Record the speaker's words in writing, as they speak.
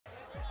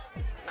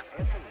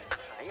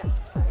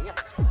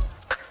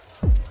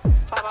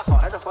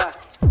快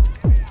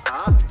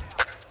啊！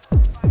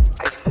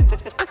哎，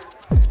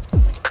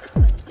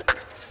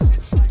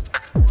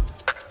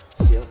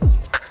行，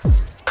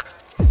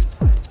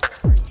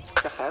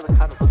这孩子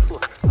看着不错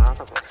啊，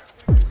大哥，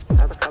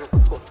孩子看着不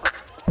错，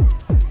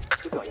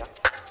有表扬，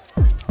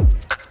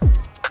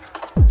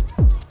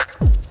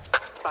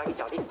发一个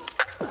奖励。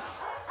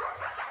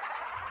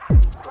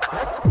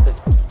对，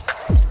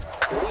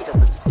鼓励一下自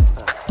己。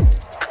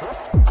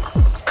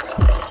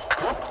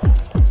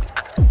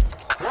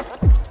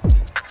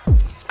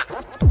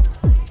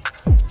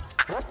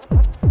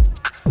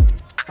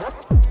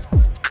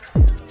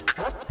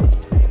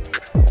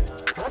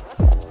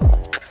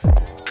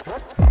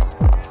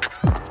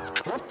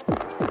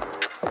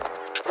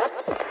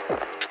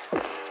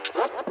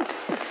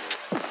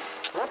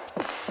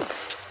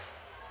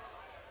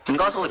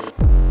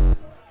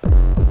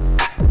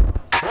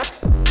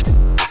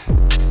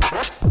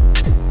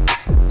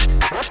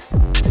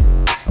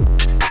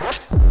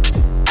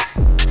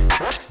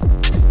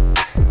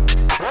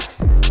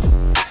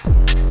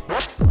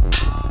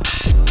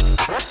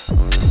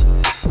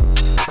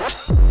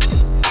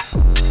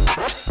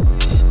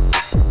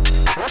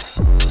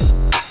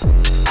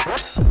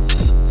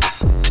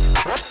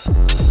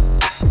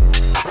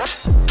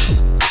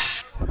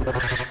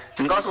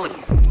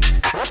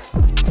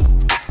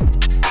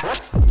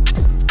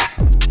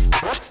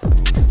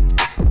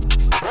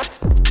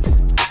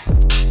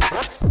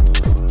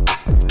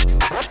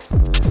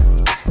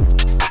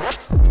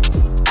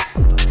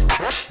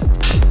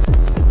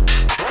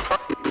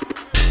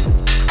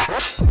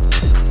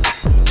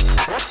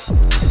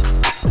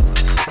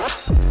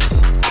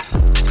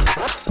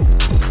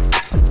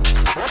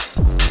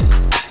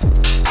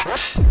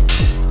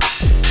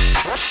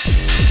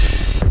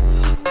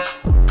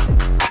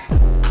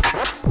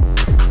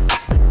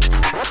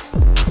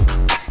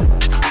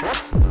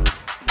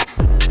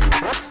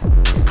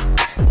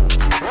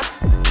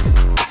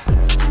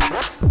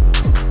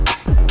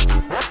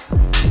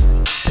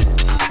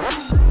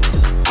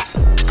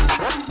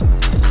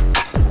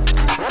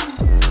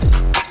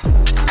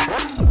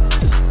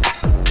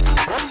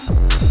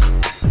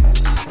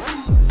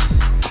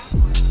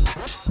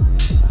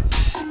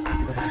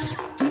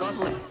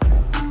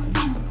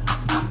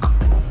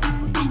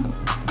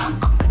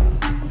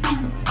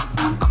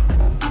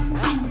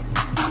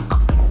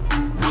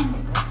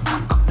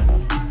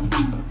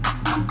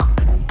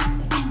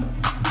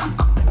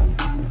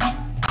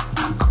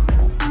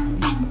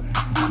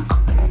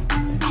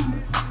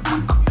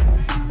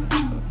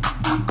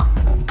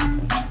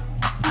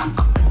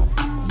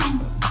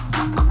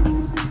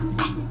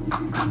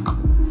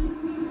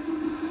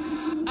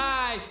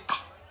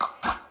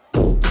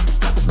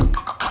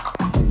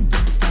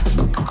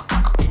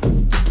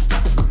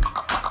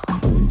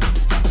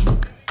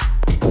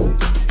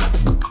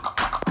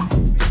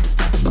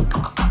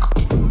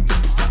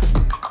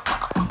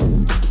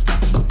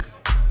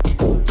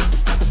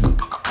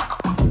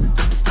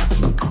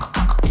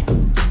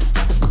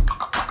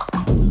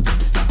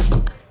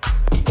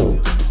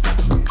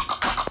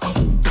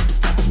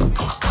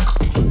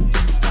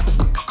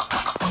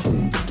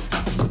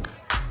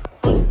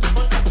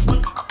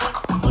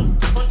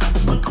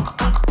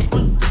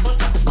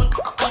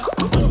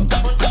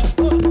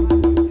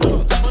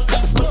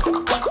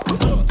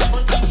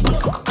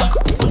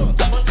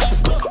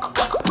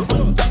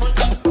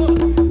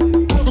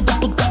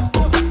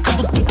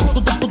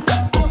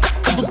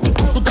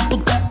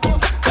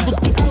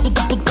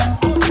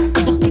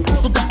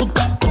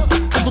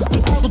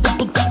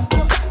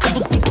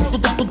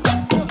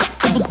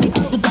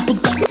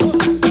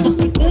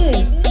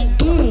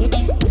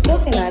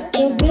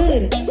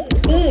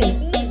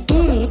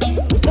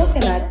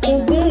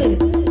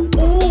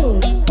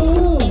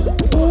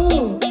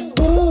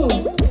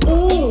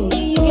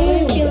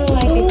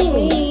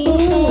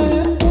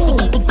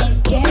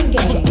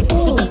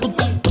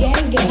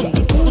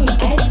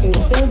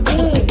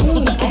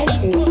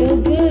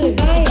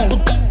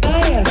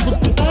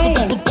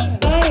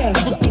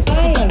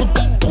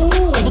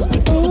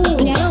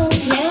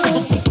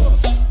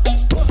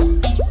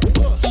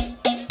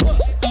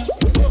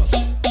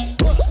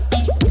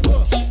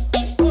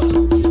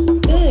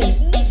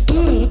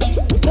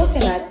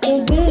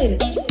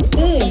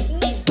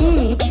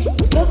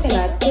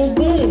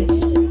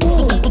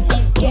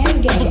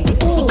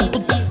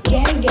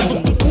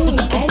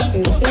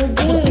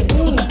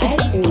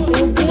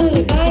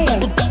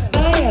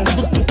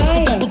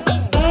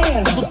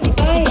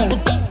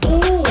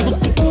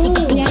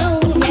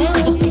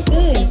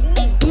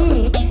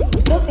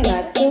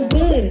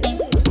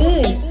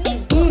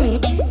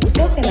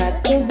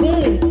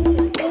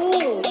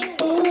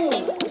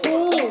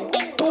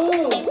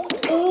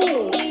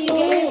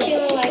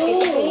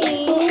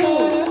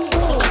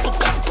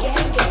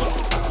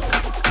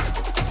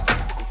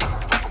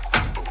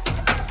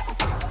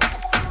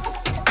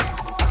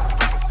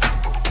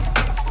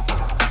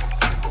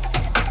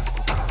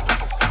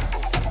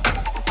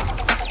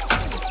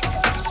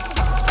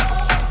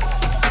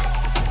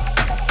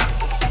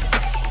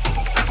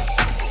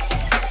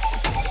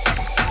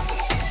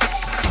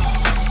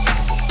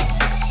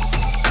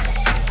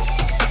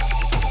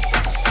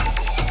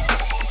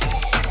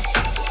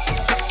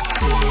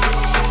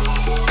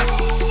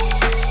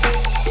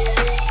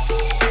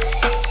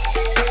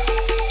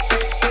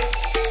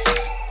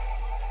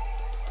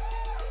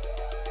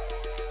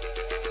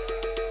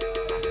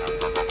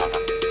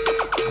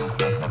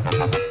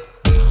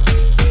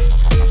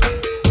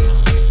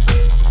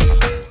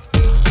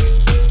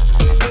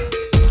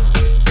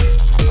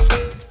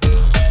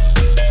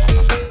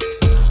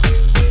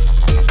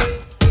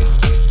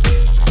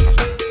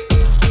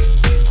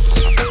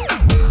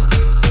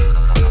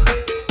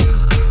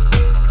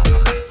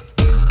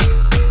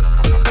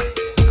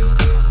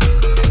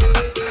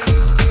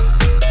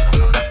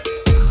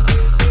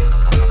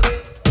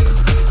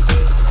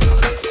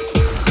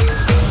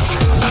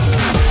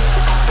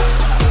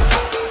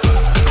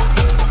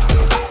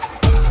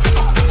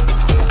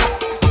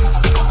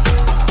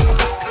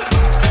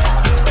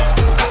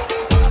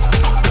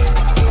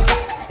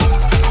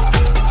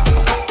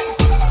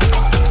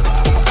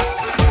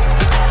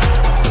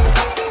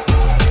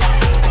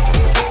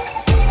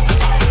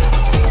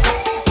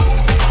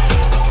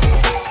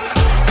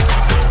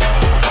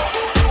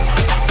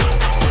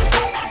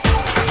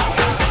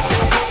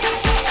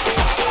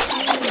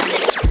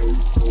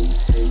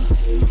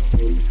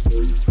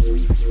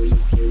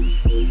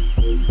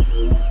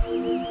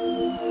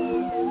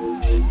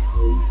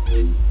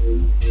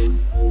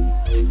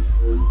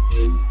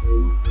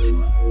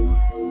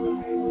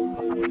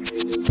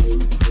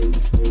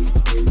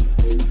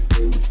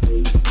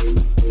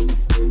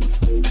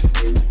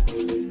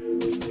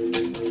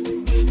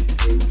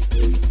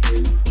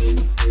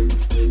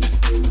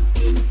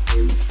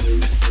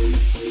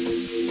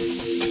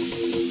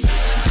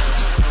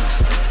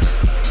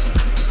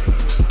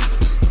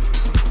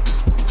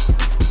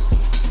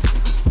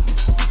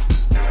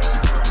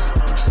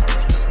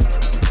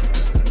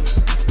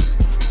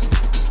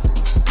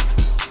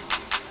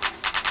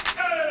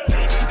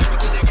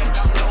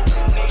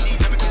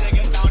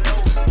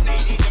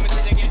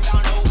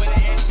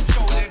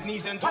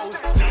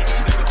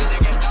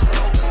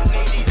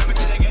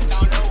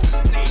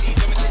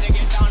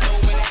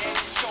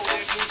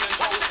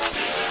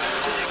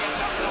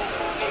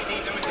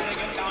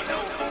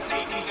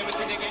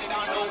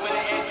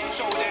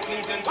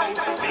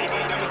toes.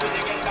 Ladies, let me see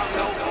you get down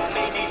low.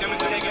 Ladies, let me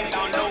see you get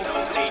down low.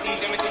 Ladies,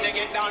 let me see you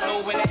get down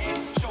low with the head,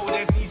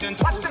 shoulders, knees and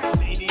toes.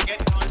 Ladies, get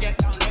down, get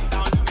down, get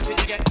down. Let me see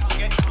you get down,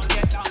 get down,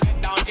 get down, get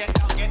down, get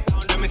down, get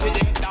down. Let me see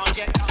you get down,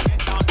 get down, get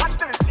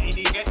down.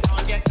 Ladies, get down,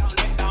 get down,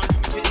 get down.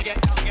 Let me see you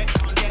get down, get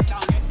down, get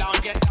down, get down,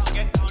 get down,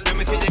 get down. Let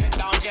me see you get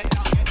down, get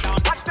down, get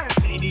down.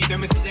 Ladies, let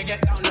me see you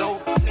get down low.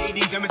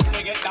 Ladies, let me see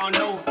you get down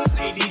low.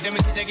 Ladies, let me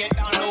see you get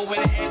down low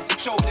with the head,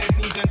 shoulders,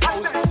 knees and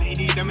toes.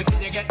 Ladies, let me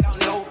see you get down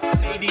low.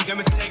 Ladies, let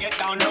me see you get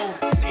down low.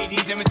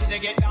 Ladies, let me see you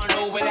get down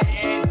low with the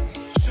head,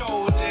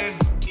 shoulders.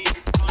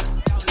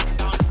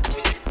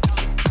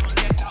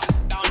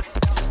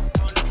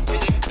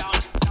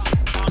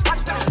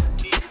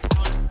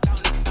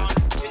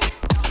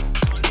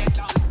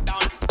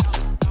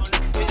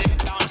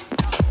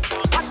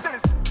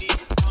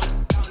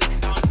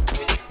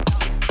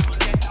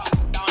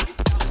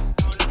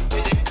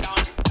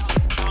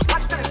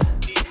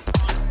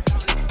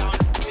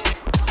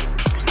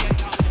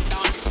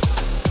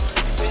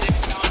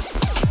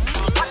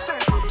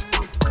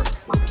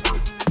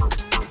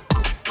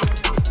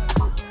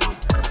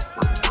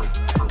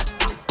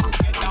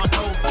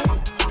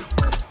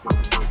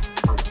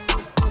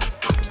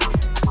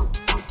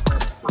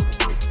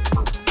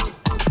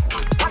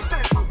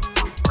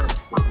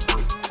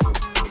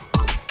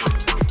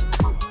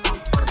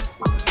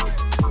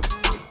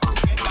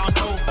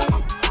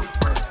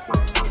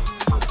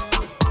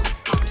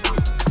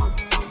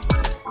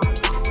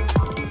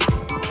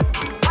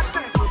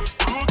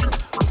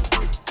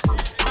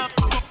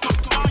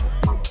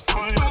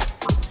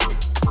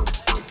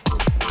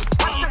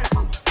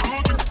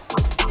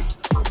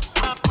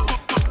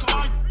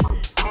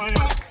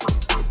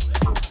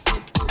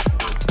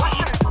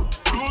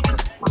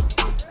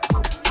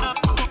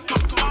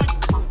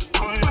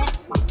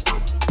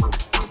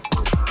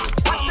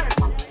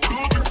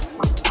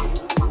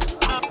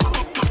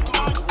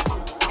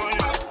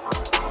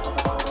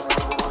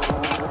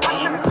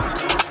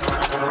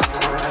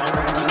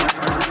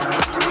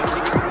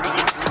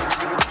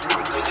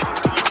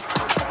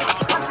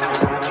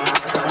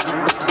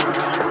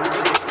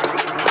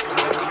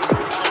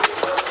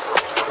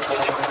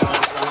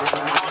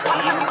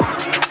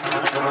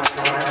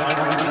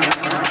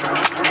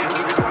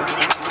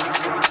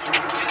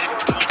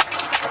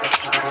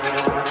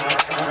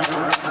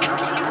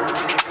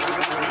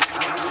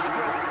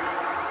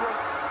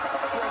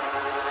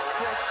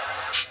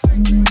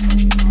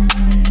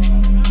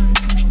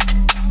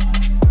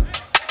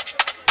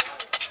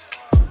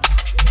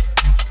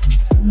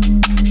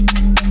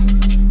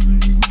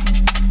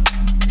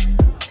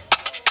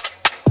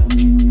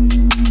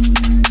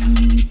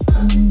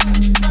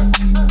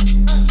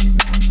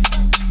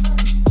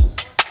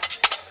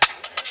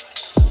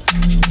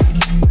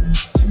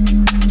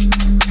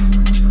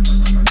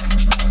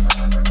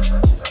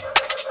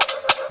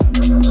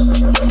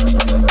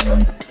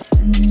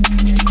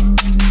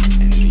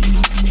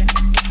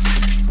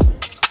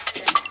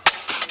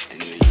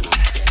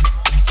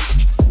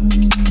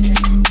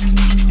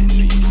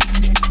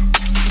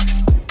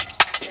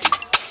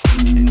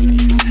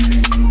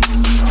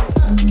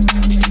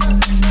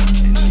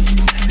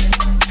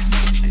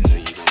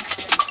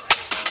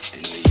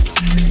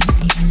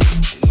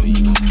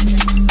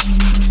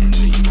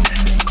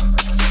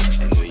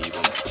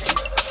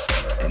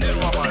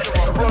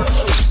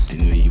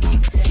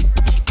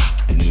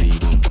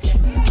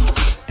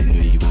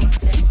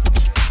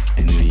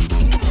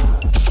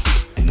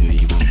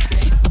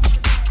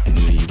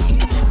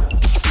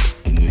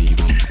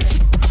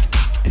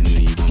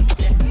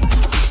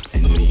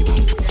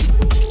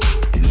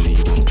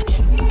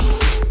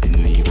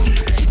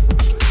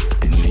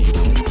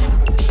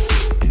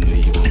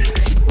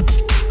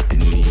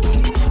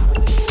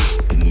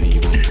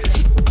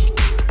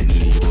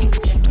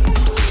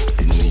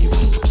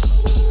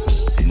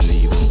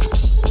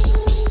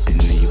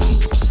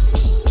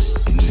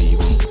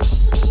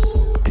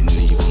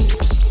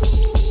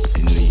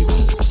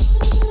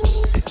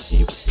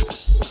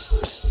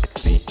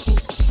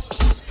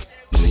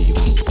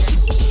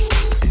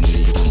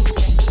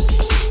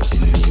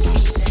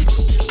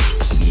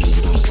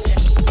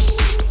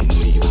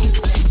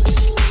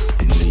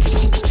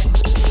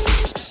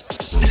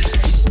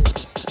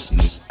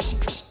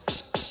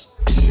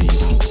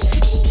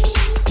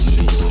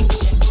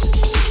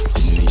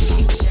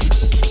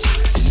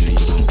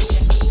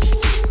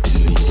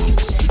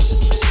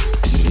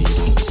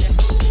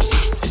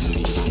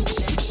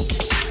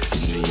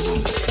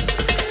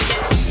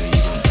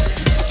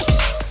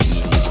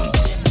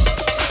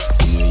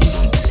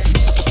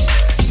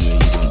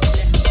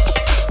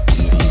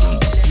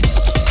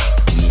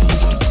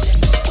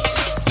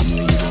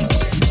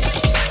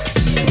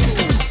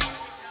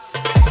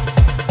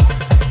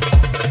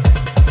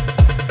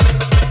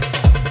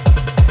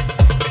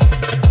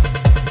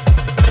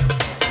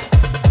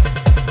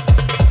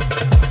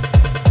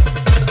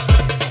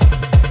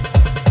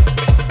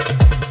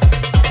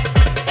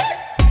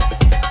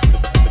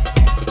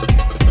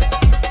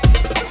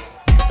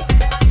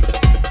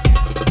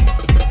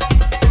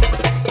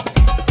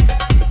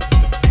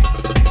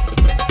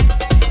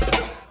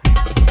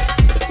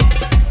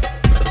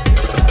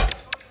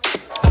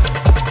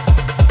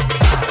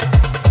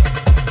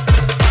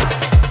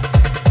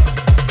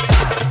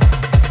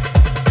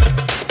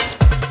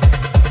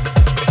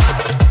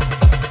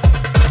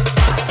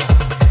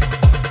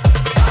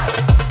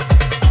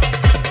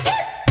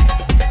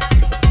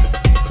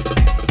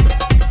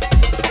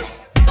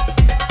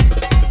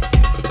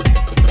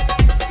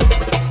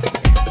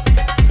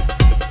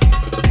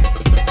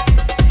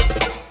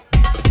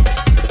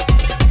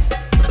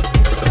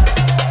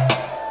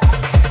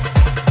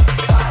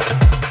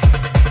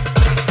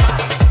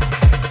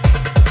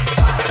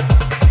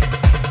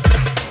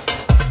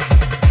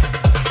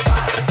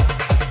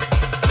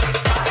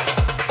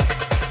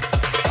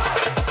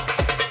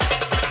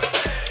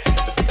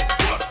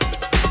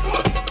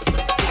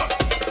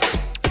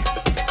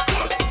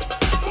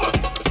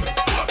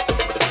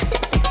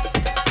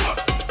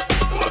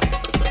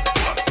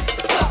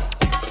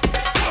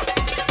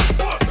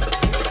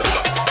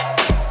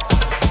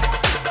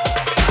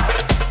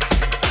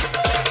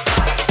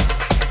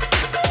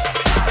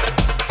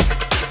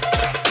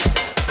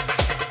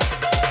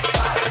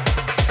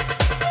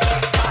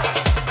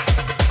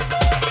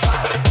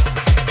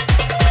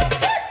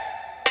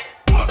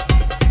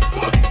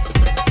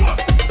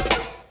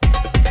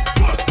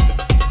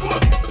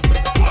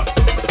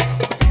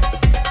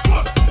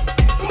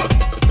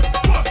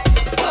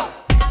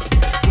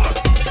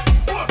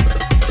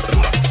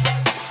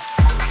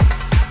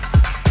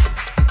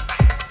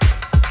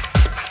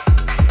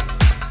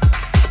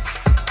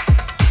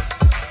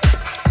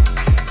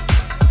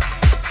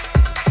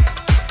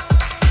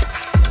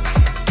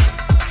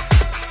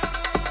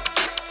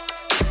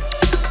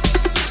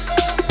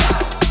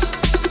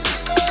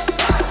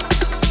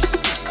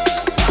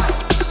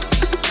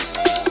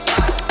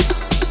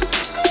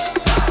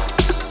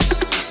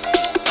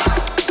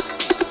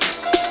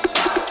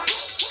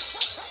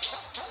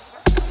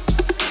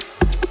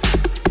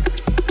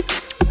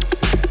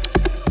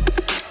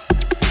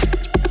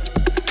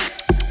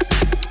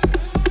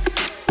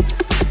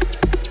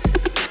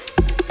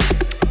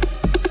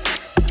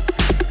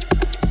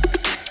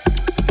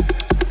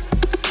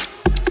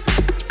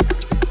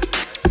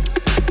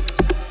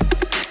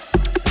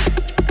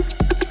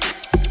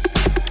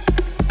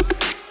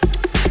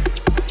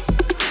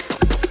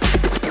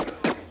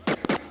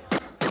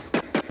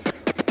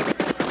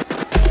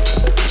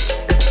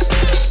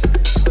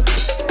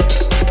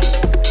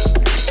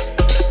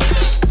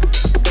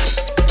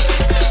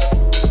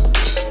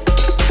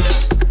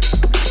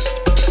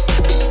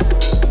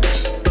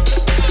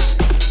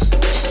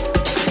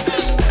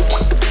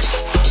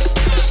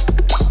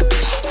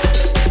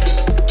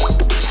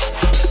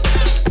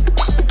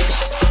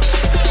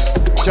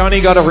 Johnny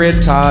got a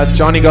red card.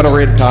 Johnny got a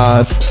red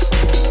card.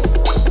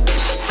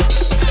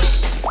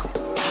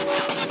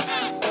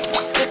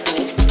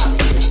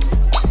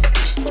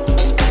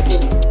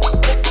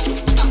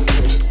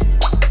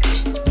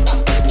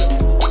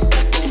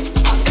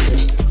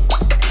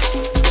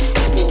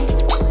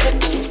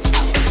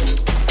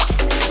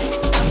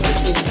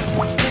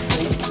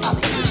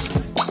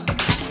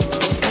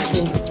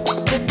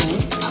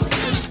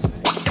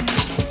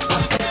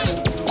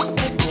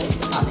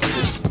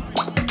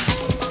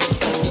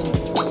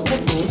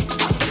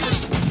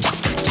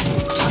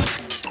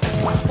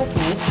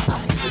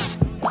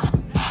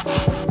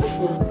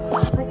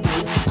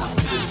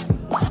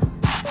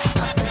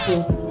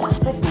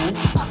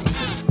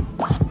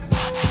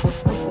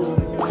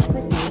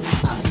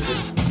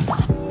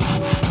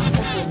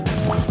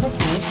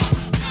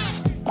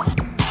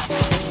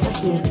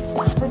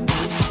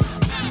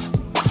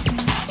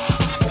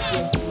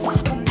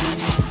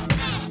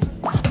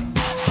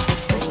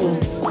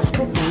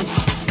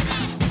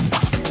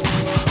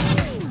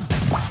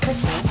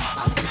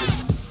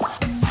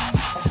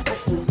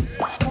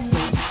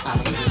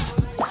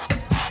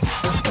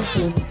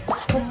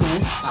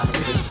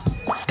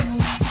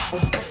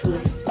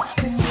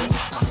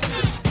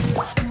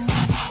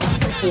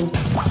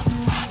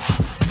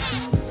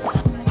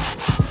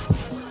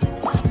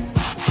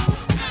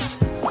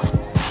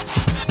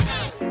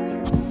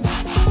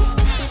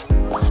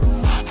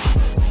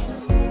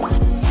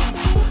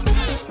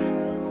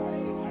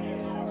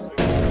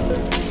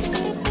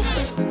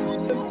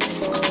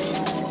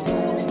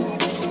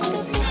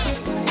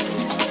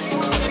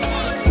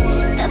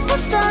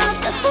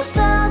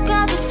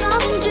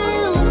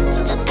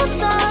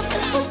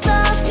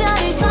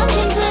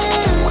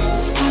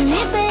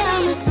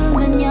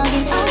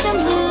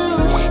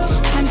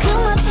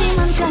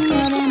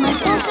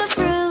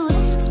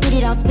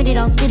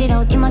 Spit it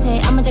out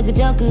입맛에 안 맞아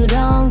그저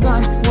그런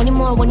건 Want it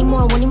more, want it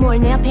more, want it more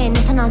내 앞에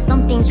나타난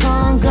something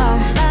stronger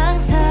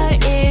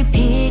망설일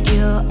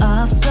필요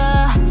없어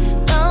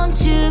Don't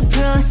you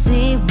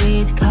proceed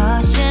with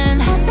caution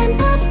Pop and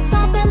pop,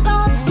 pop and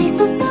pop This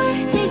so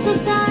sorry, this so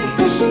sorry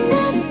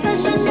Passionate,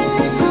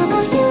 passionate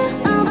Over you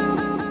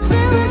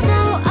Feeling so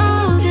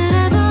old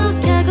그래도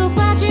결국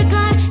빠질걸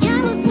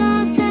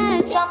양부터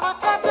새 전부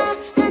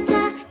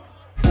다다다다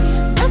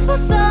That's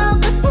what's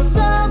up, that's what's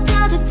up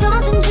가득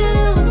터진 주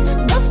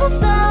That's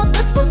what's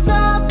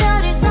up,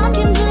 별을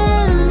삼킨 듯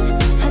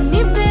한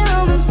입에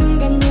오는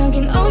순간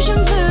여긴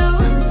ocean blue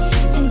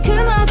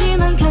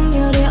상큼하지만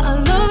강렬해 I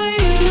love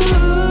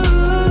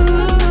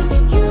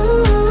you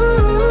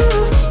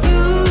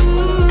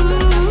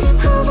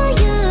over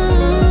you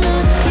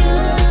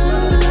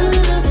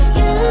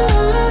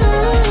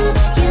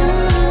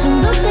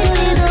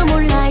중독될지도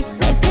몰라 It's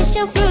my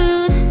passion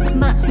fruit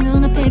마치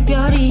눈앞에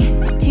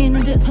별이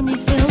튀는 듯한 이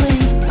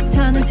feeling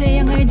타는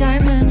태양을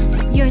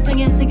닮은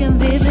열정의 색은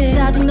vivid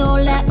다들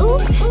놀라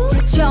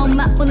oops 처음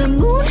맛보는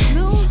mood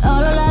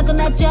얼얼하고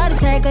나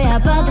짜릿할 거야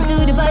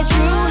받아들여 by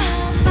true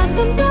Pop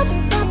and pop,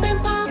 pop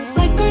and pop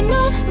Like or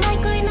not,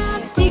 like or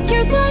not Take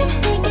your time,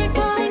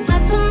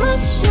 Not too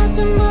much, not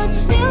too much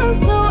Feeling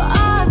so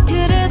odd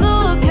그래도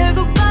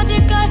결국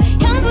빠질걸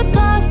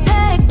향부터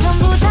색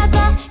전부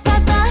다다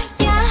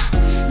yeah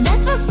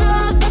That's what's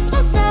up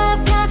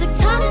가득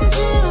타는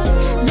juice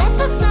That's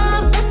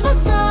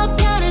what's up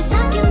별을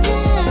삼킨 듯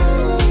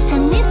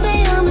한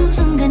입에 오는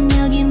순간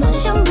여기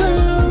motion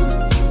blue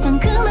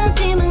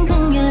상큼하지만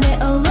강렬해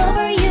all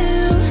over you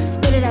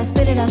Spit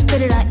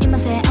it out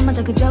입맛에 안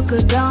맞아 그저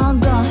그런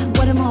건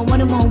Want it more,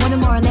 want it more, want it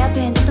more 내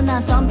앞에 나타난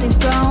something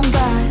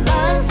stronger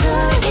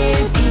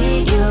망설일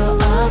필요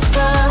없어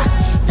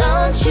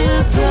Don't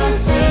you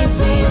proceed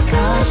with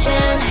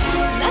caution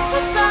That's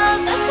what's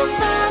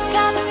up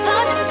가득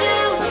터진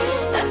juice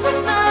That's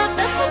what's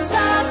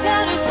up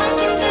별을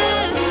삼킨 듯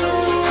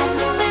한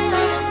입에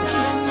오는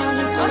순간 여긴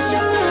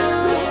ocean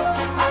blue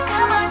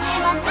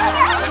상큼하지만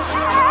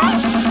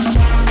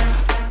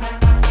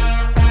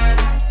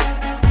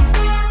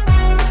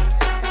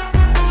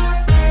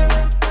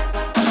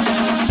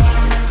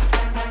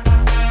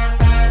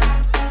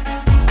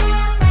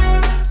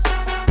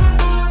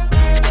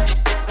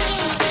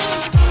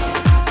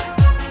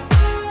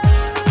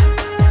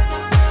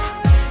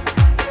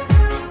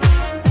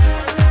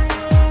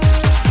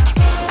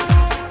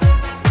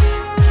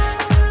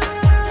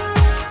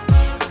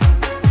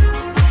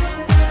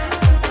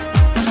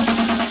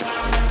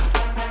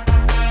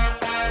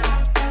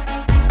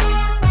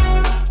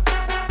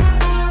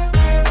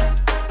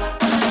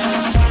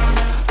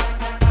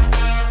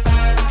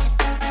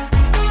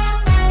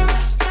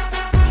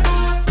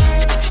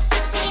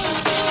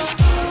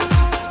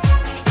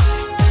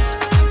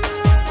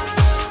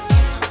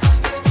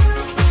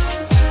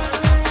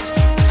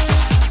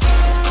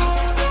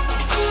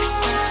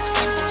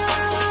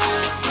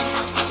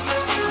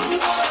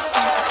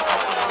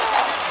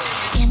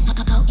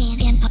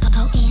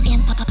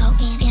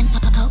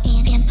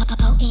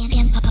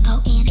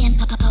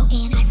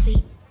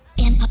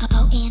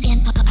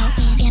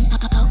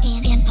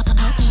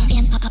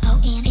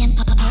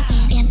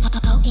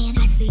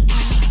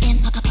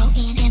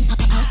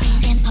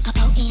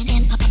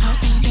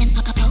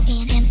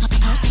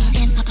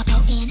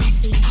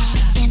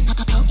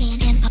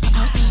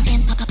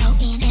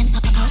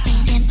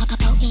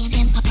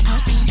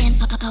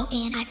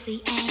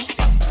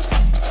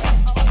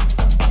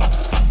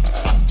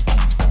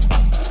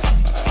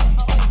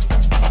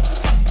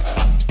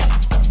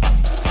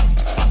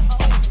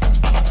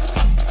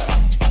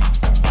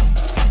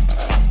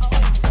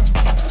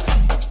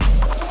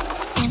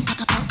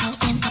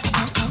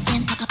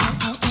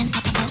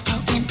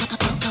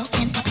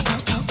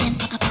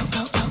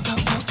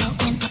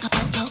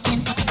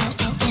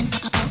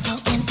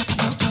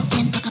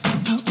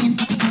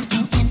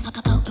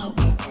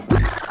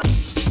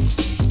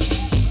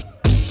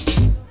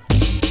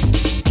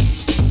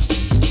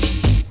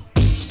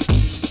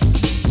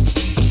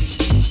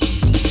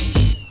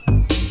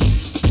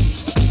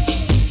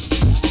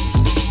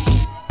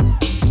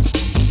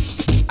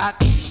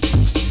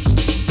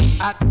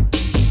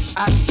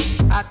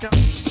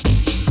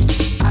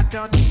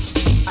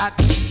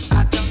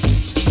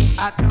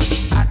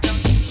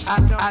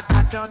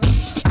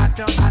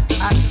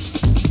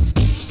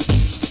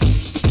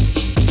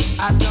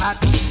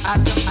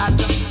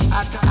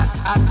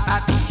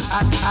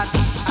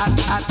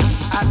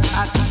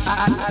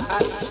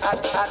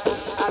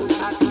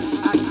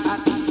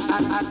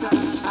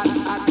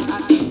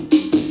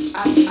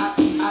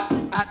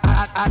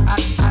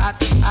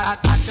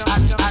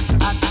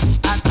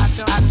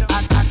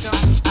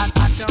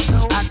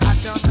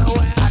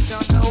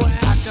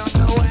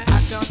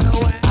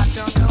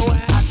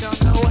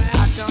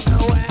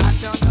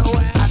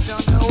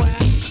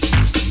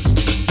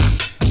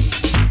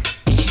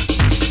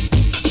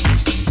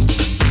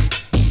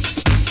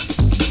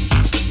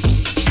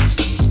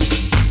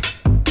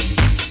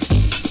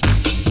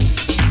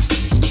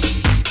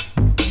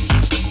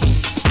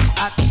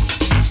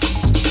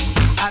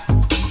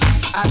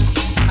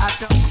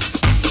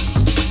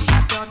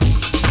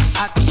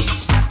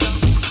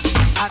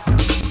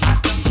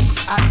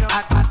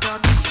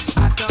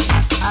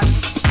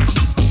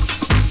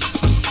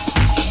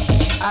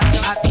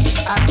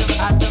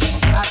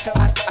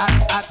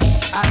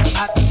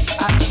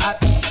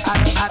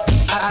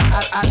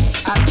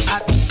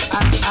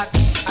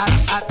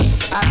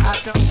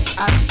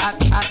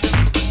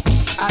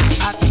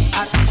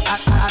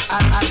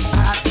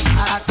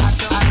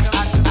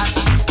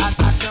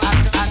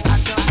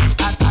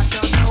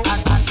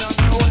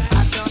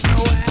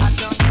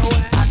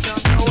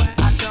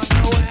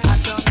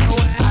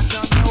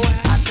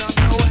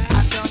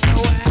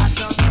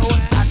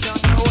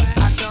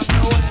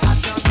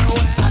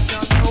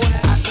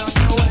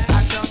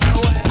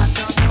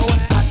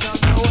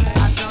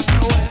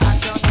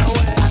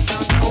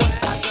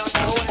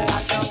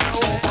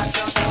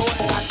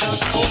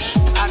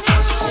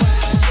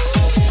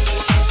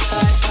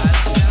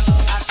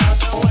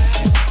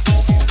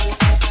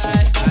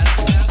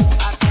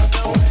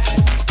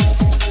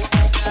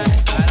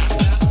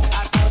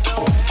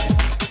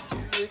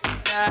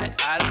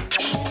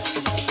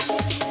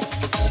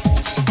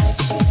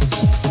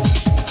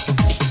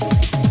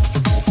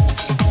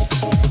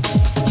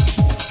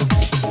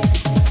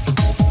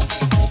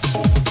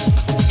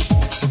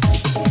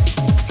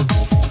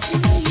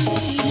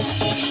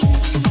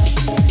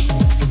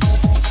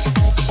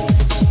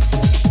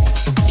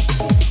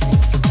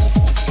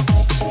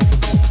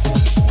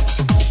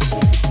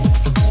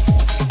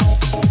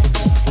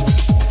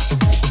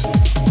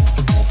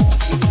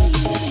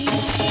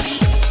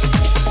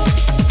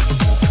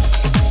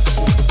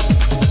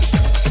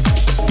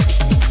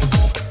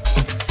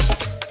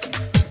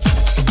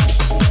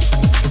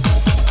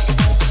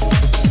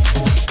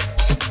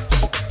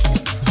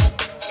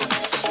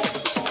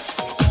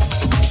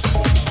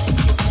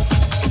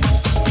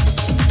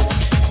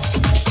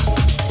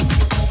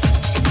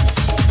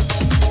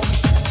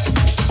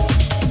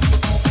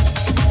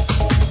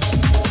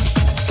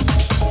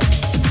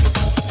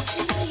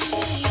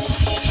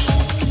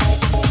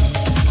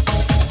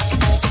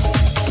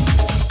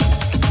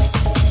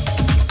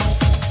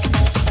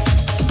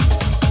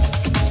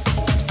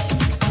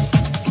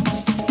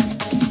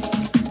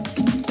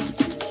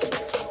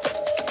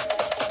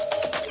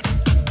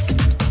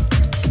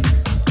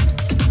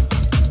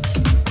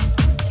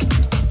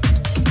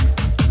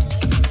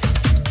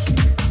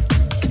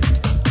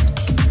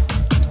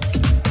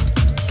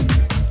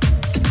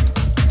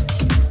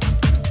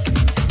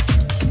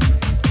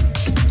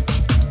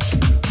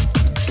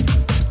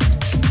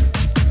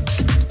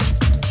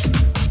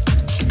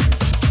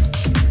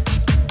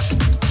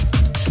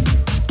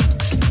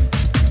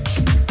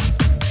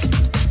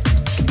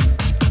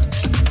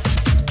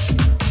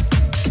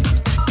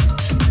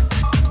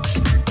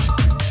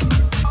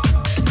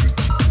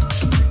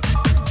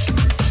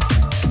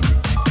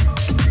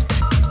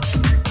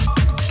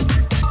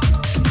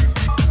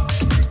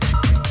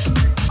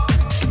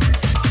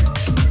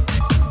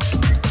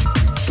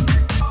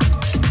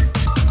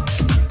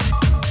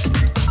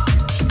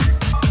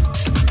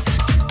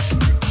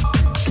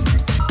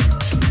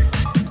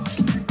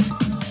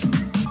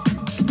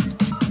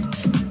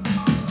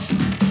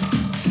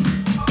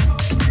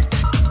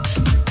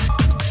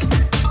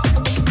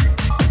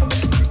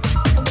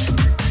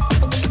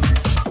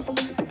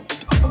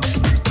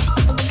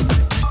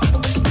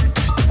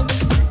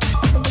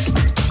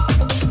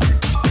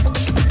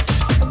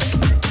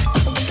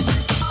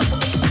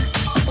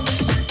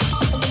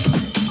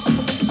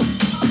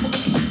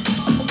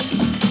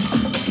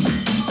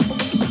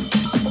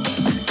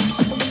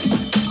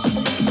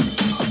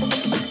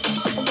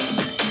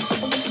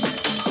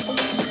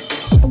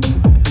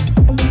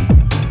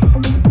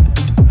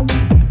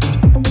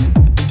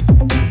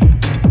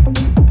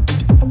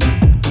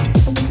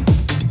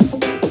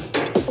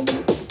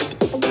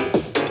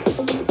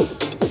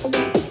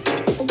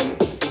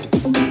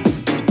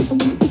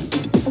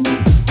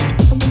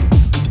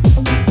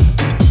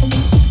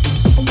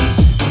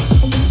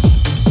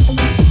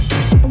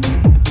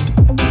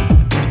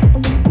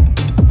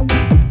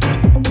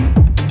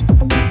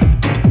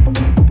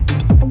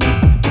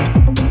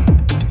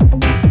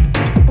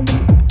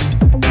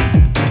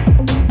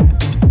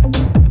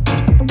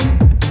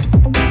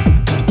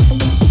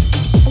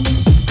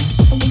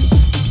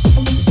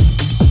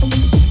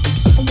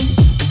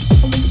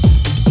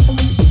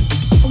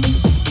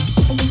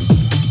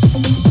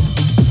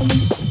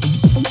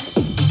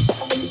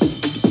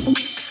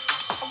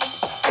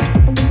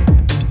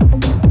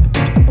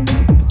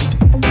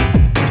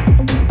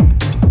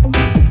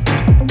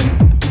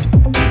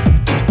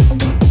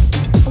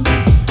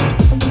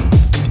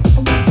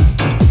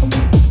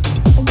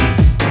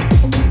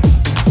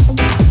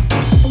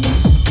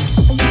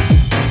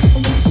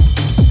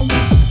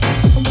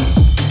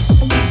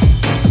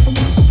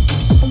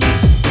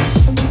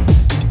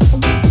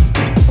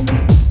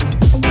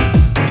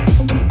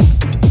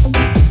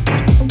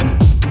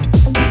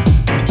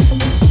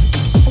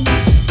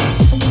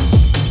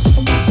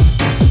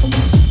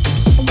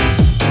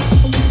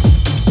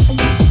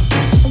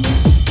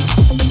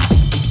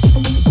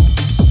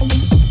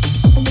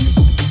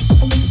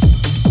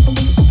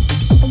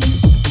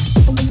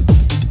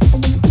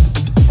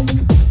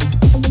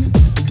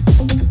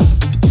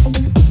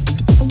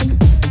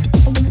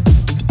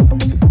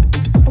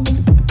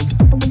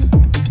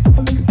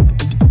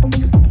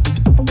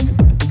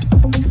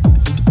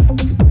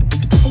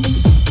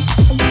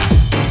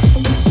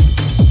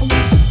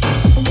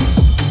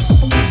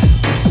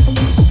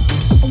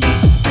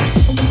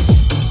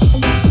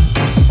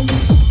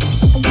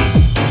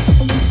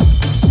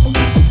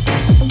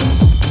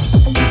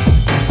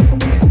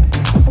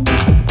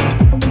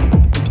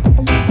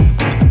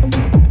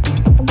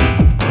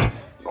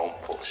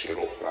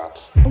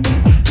Xeroprato.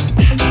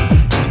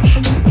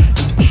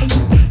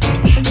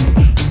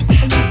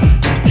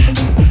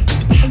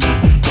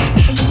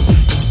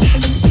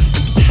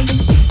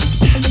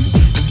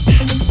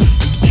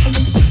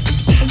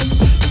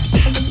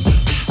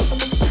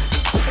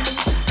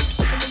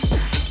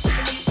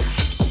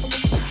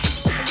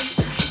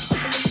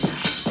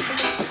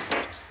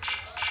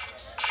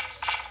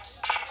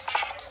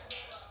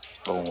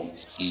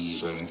 Don't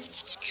even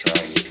try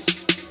it.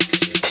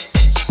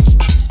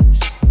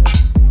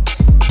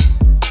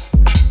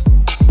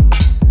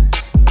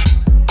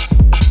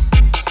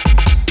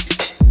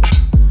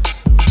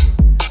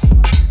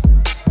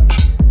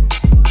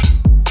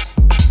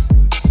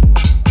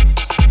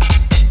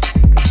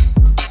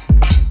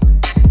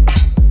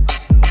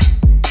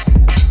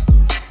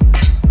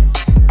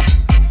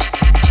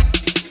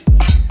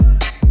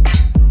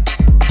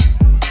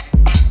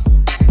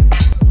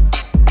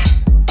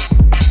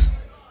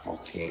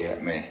 Okay,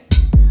 at me.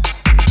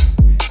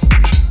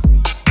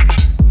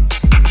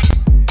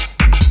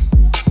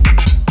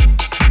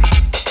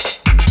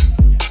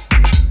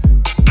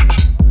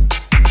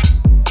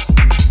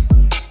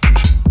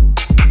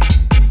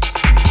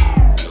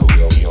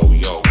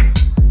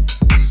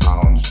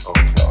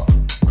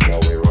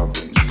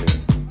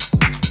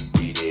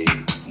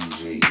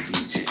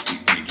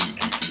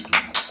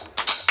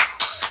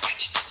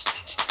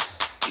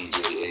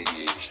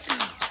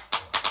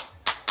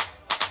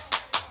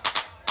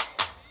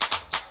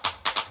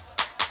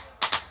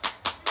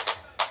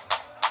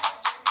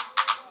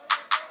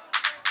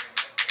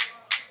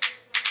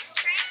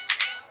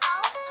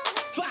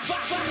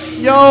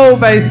 Yo,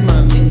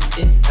 Basement. This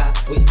is how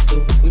we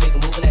do. We make a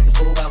move and act the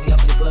fool while we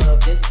up in the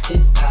club. This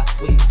is how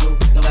we do.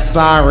 No matter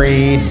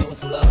Sorry. show us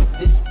some love.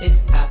 This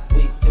is how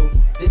we do.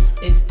 This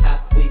is how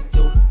we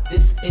do.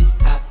 This is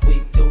how we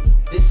do.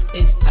 This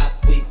is how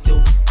we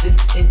do.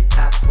 This is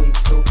how we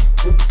do.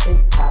 This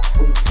is how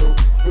we do.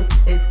 This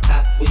is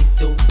how we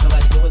do.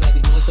 Nobody do it like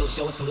we do it, so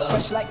show us some love.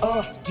 Fresh like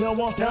you don't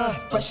want none.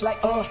 Fresh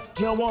like you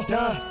don't want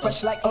none.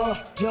 Fresh like you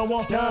don't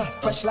want none.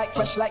 Fresh like you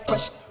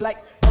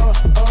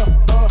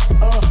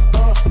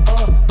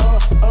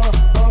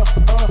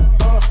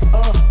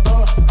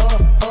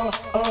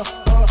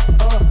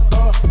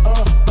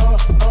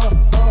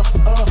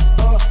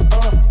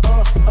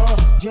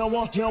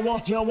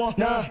don't want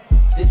none.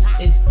 This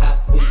is how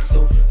we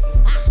do.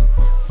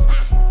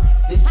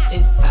 This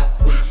is how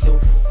we do.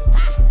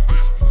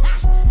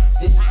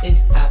 This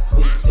is how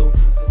we do.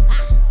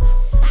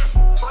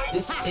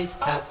 This is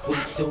how we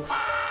do.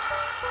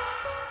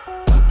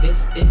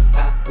 This is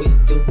how we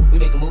do. We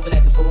make a move and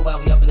act the fool while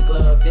we up in the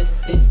club.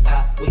 This is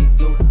how we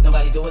do.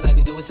 Nobody do it like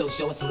we do it, so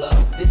show us some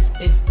love. This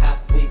is how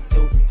we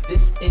do.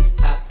 This is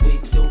how we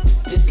do.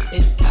 This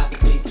is how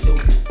we do.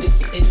 This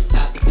is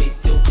how we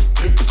do.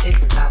 This is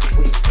how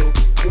we do.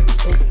 This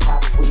is how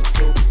we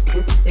do.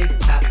 This is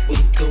how we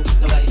do.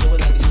 Nobody do it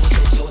like we do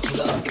it, so show us some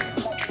love.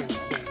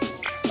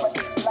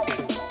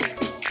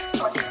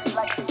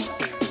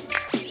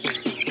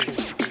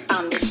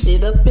 I'm the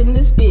shit up in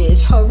this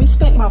bitch. Ho,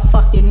 respect my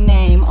fucking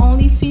name.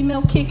 Only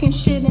female kicking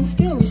shit and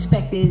still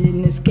respected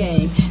in this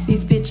game.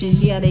 These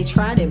bitches, yeah, they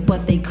tried it,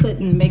 but they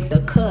couldn't make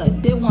the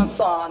cut. Did one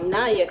song,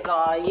 now you're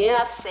gone. Yeah,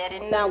 I said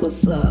it, now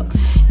what's up?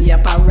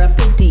 Yep, I rep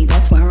the D,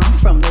 that's where I'm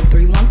from, the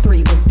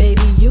 313. But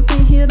baby, you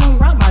can hear them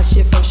rock my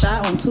shit from Shy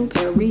on to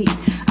Perry.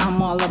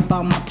 I'm all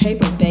about my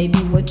paper, baby.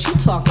 What you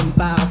talking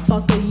about?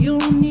 Fucker, you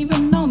don't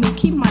even know me.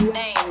 Keep my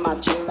name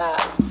out your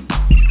mouth.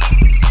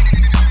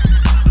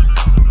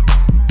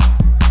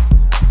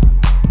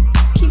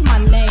 Keep my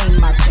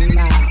name out your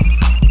mouth.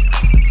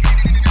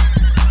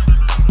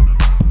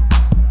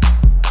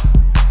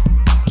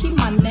 Keep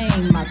my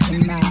name out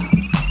your mouth.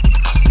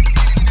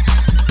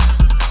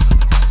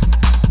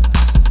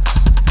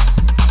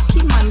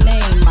 Keep my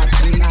name out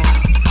your mouth.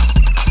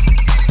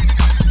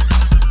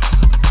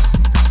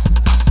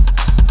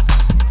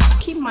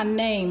 Keep my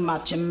name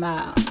out your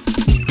mouth.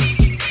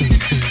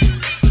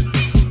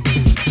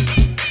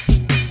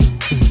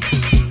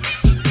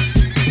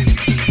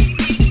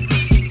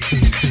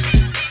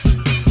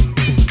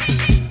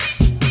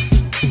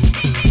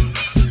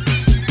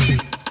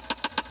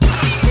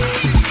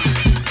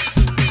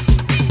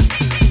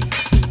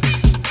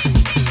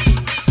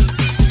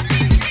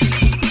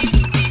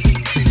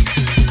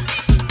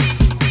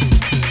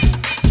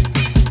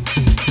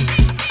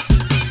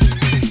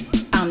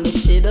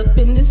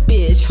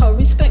 Ho,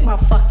 respect my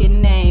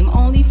fucking name.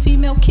 Only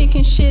female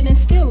kicking shit and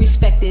still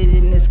respected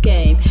in this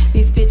game.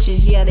 These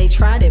bitches, yeah, they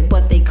tried it,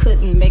 but they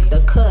couldn't make the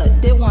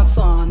cut. Did one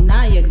song,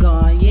 now you're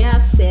gone. Yeah, I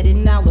said it,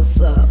 now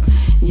what's up?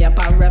 Yep,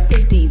 I rep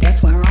the D,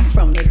 that's where I'm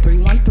from, the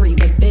 313.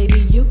 But baby,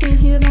 you can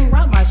hear them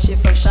rock my shit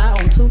from Shy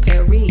on to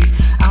Perry.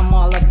 I'm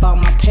all about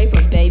my paper,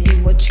 baby.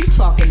 What you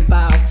talking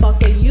about?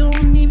 Fucker, you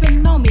don't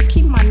even know me.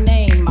 Keep my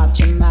name out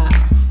your mouth.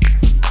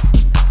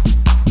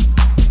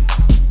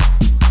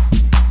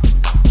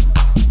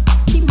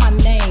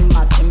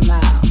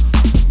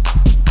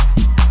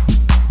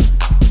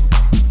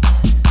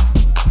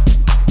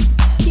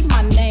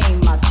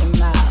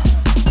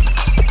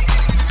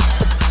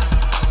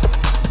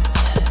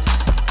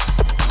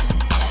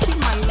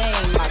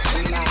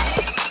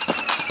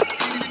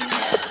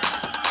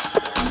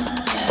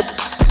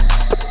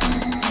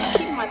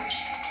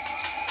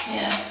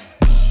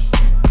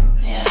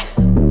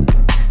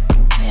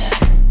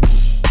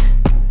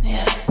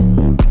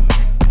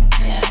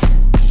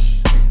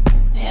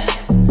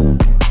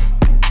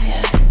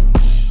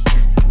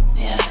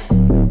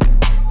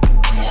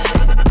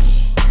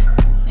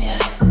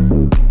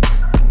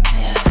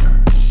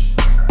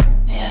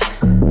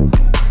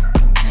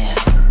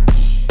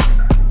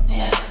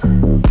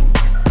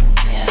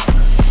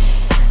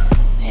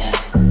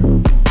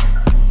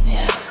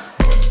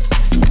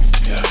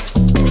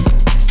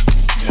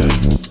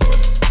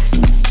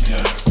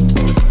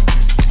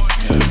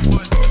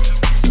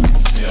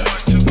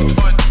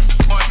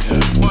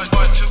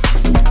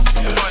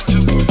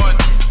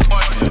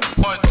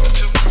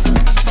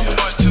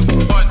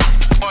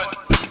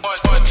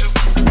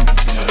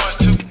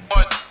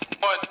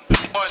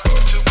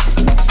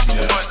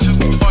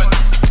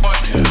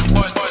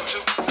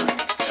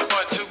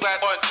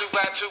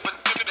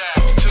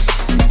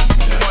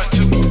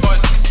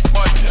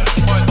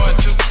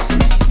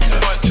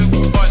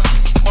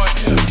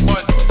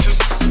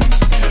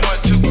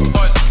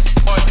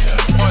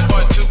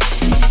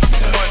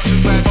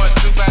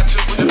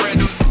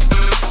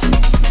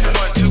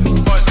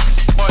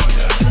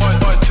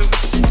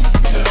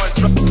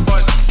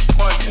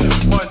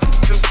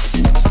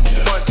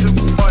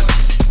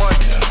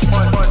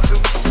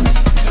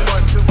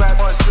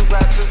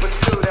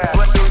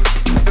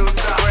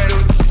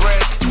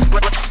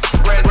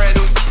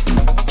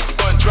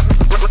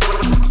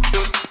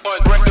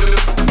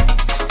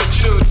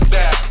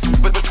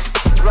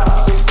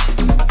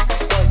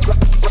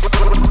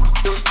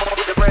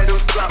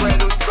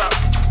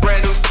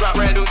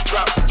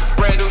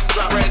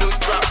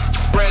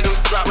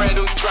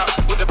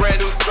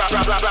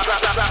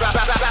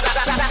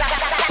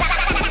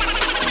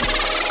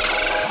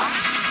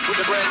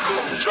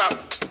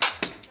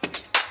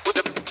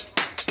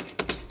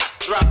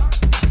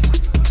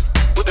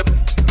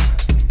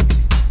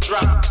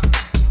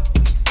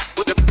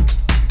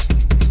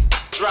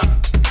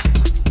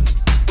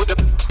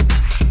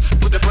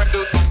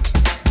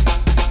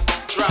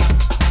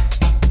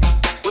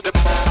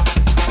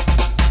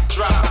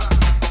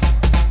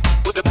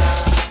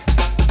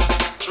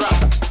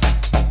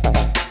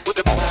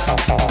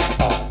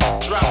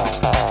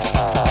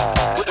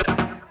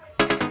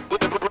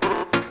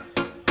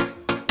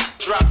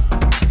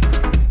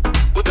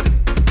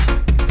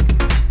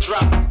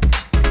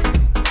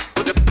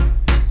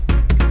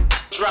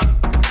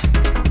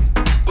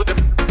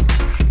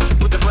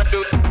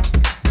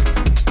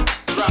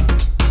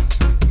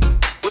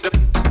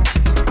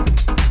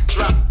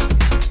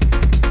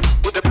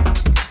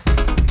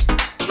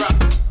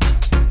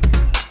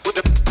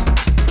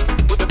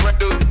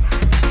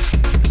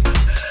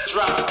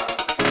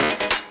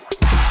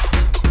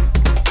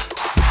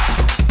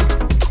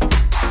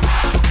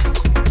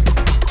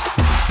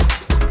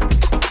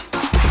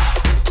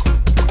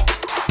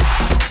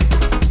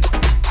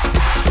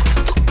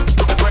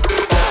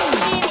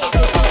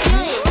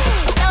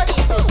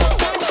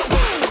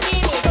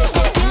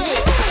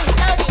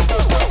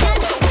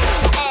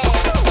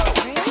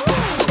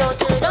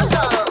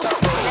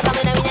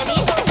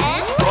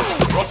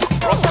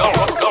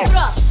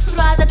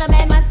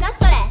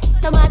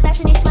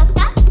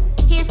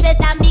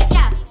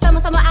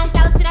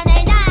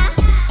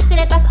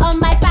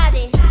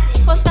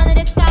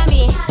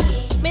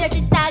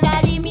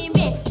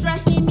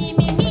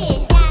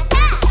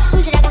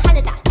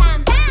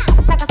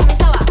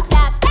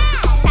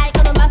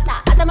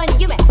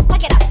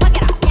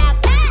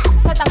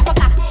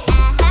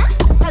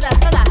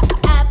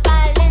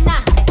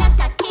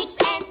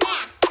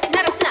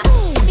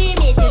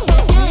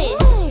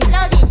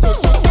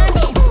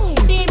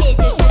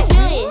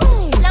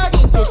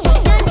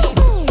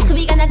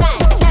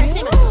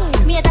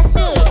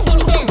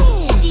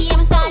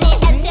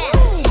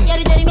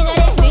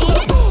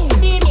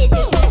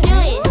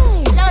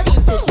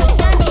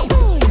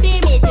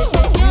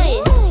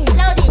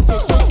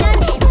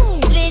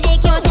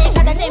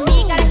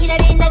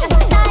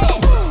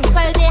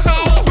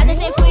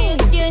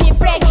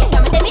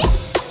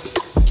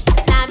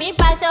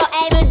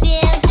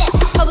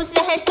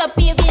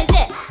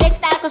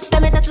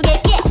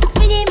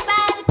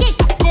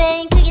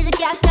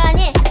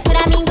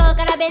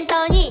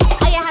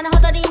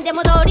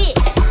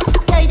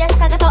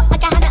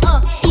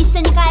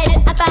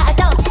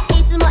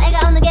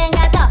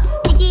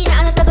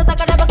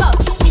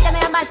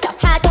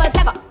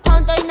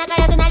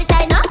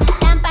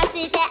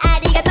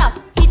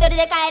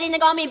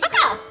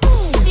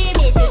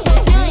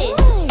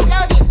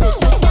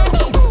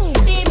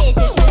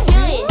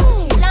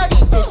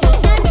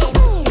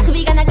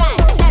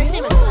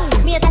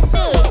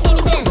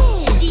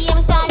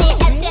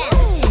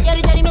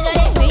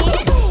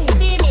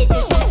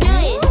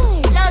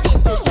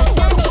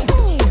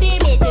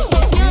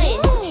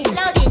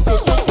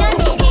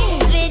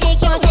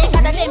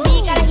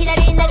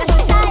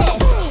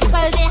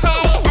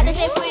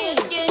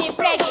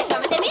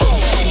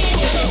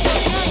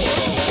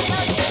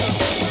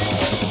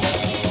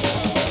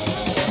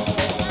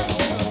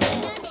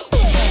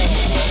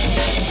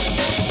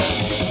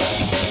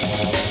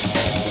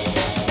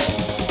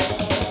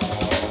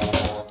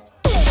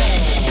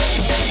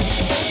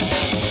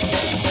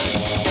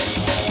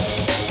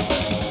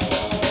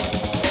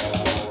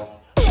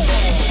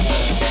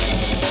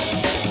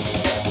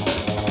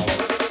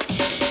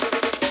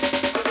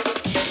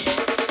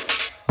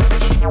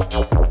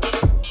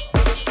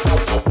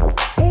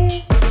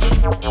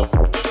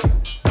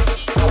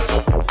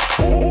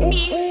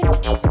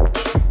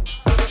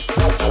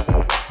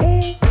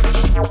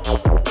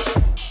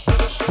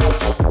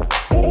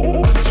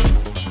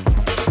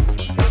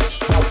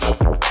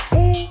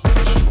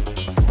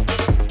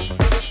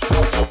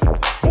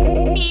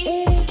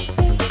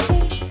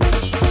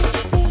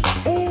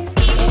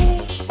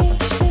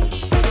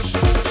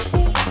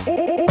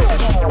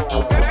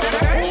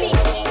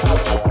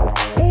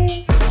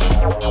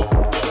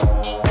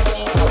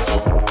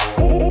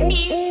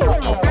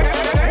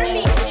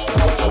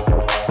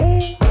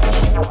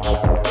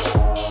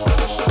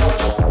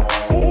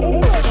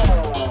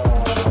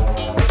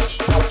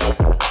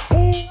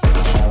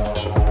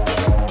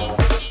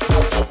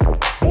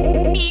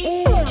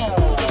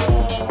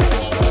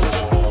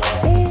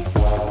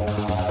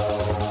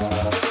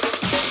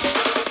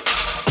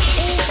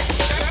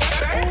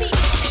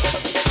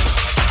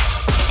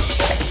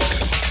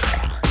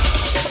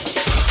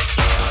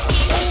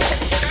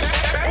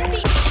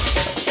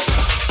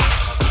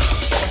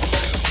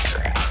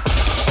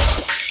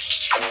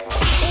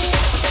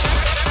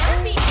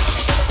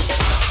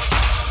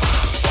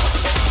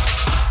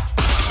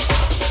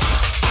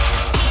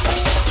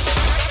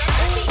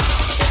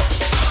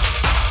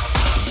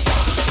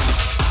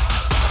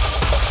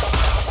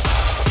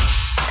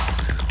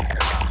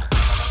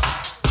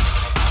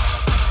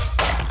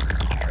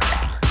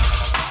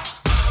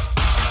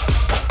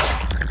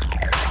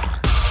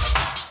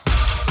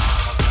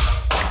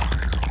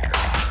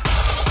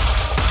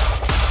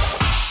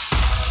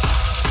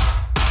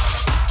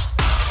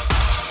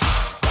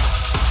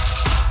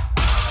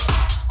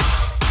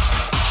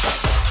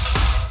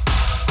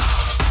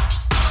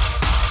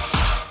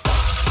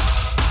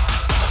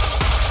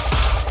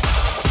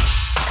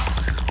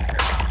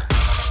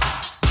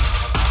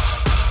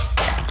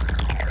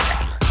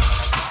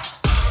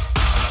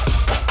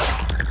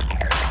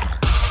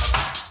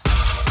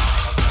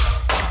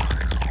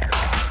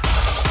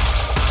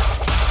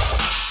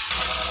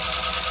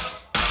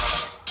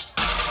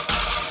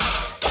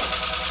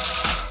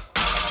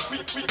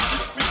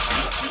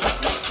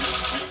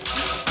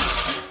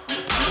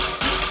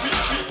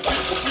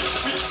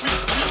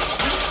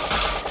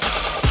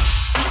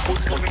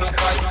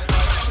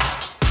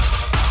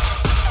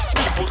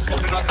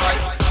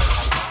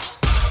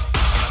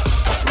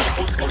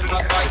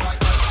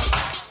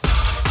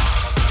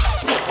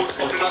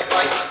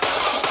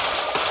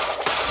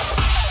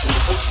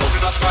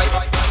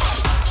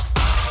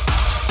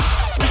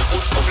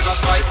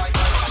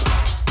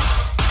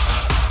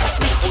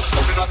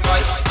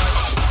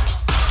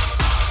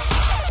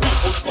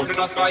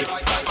 the sky.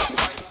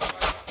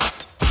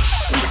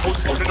 Put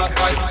smoke in the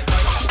sky.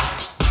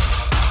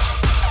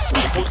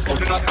 Put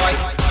smoke in the sky.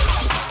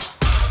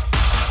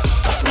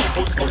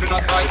 Put smoke in the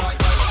sky.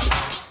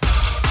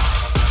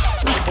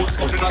 Put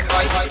smoke in the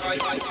sky.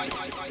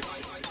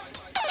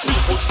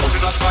 Put smoke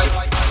in the sky.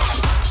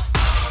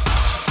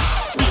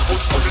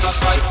 Put smoke in the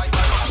sky.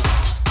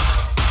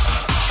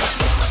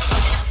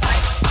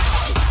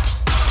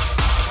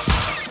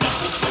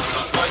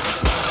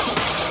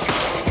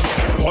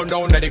 Run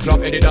down any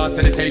club, any dance,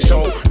 any stage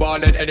show.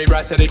 Ballin', any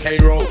rest, any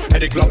cane roll.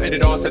 Any club, any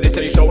dance, any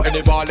stage show.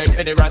 Any ballin',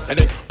 any rest,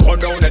 any. Run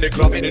down any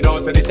club, any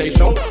dance, any stage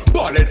show.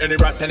 Ballin', any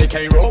rest, any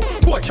cane roll.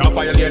 Boy can't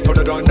violate on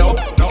the done, no.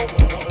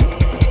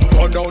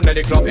 Run down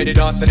any club, any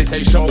dance, any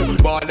stage show.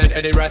 Ballin',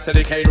 any rest,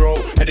 any cane roll.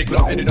 Any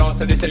club, any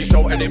dance, any stage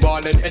show. Any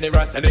ballin', any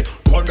rest, any.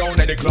 Run down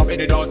any club,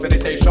 any dance, any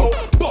stage show.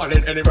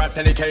 Ballin', any rest,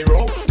 any cane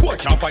roll. Boy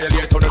can't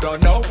violate on the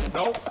done, no.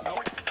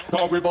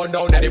 Now we run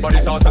down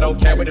anybody's house, I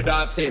don't care where the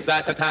dance is.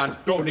 At the time,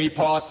 don't need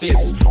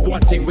passes.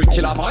 One thing we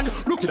kill a man.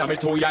 Looking at me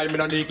too, yeah, me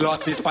no need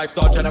glasses.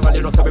 5-star general,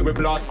 you know, so we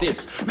blast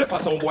it. Left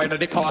us some boy in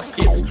the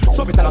casket.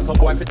 So me tell us some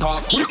boy if it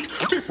talk quick.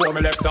 Before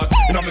me left that,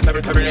 you know me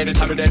cemetery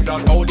anytime we dead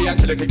done. Oh, the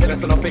kill a kick,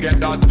 so don't forget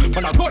that.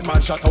 When a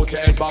gunman shot out your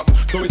head back,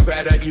 so it's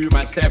better that you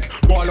man step.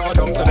 Ball all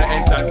down to the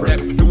ends that rep.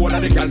 The one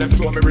of the girl them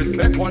show me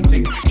respect. One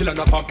thing, kill a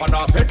pump and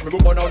a pet. Me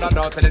move on down and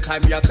dance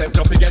anytime we a step.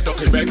 Don't forget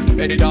ducky back.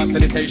 Any dance,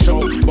 any say show.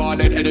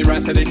 Ballin', any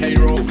rest, any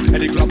K-roll.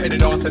 Any club, any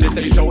dance, any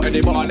stage show.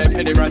 Any ballin',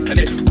 any rest,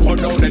 any. Run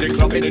down any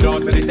club, any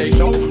dance, any stage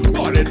show.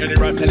 Ballin', any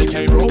rest, any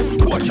K-roll.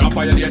 Boy can't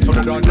violate on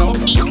the done, no.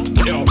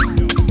 Yo.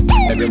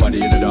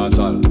 Everybody in the dance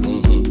hall.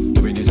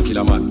 Doing this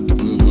killer man.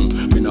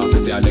 Me not fi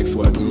say Alex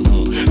word.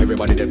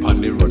 Everybody dead on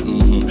the road.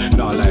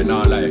 Nah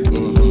lie.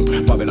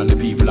 Babylon the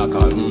people are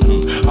call.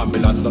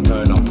 Ambulance not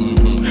turn up.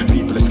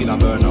 People the skin a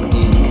burn up.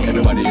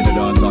 Everybody in the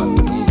dance hall.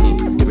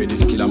 Doing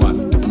this killer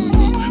man.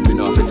 Me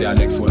not fi say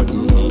Alex word.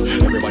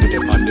 Everybody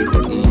dead on the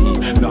road.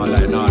 Nah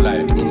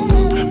lie.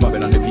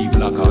 Babylon the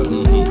people are call.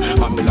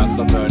 Ambulance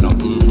not turn up.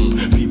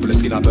 People the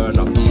skin a burn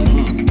up.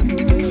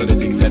 So the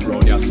thing said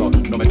round your son,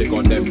 no man they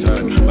gun them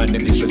turn. Man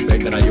them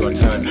disrespect, then I your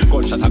turn.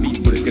 Gunshot a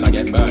beat, but it's gonna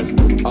get burned.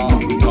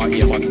 Cause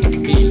here must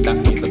feel, that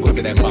means the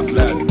pussy them must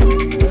learn.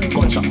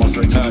 Gunshot must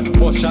return,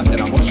 bust shot, then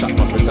a bust shot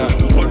must return.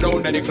 Run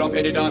down any club,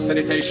 any dance,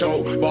 any stage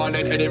show.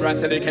 Ballin', any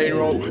rest, any cane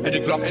roll.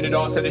 Any club, any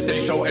dance, any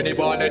stage show. Any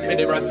ballin',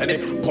 any rest, any.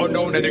 Run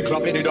down any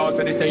club, any dance,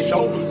 any stage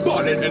show.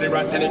 Ballin', any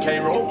rest, any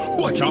cane roll.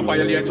 Boy can't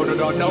violate on the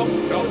done, no.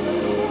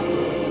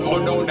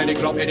 Run down any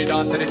club, any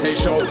dance, any stage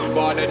show.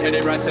 Ballin',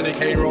 any rest, any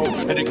cane roll.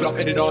 Any club,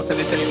 any dance,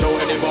 any stage show.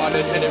 Any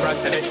ballin', any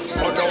rest, any.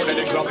 Run down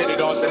any club, any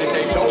dance, any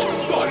stage show.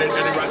 Ballin',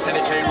 any rest,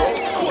 any cane roll.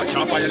 Boy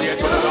can't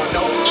violate on the done,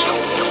 no.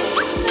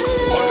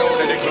 Run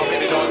down any club,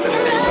 any dance, any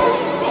stage show.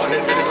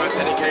 Ballin', any rest,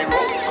 any cane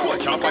roll. Boy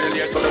can't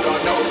violate on the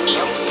done, no.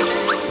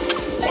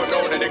 Run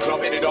down any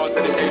club, any dance,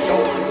 any stage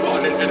show.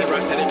 Ballin', any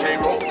rest, any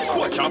cane roll.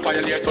 Boy can't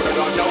violate on the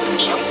done, no.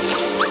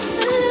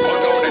 Run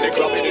down any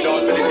club, any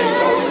dance, any stage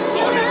show.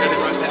 Ballin', any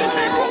rest, any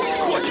cane roll.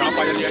 Can't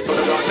violate to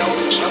the ground, no.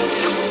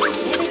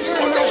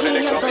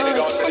 Every time I hear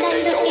your voice and I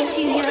look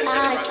into your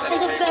eyes,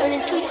 there's a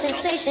burning sweet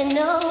sensation,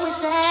 no,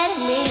 inside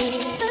me.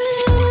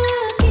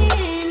 Look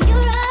in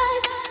your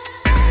eyes.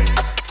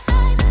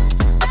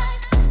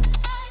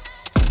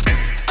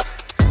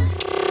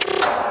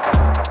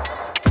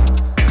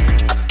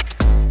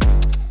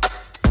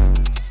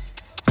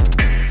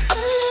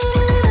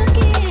 Look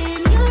in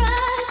your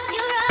eyes,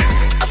 your eyes, your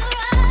eyes.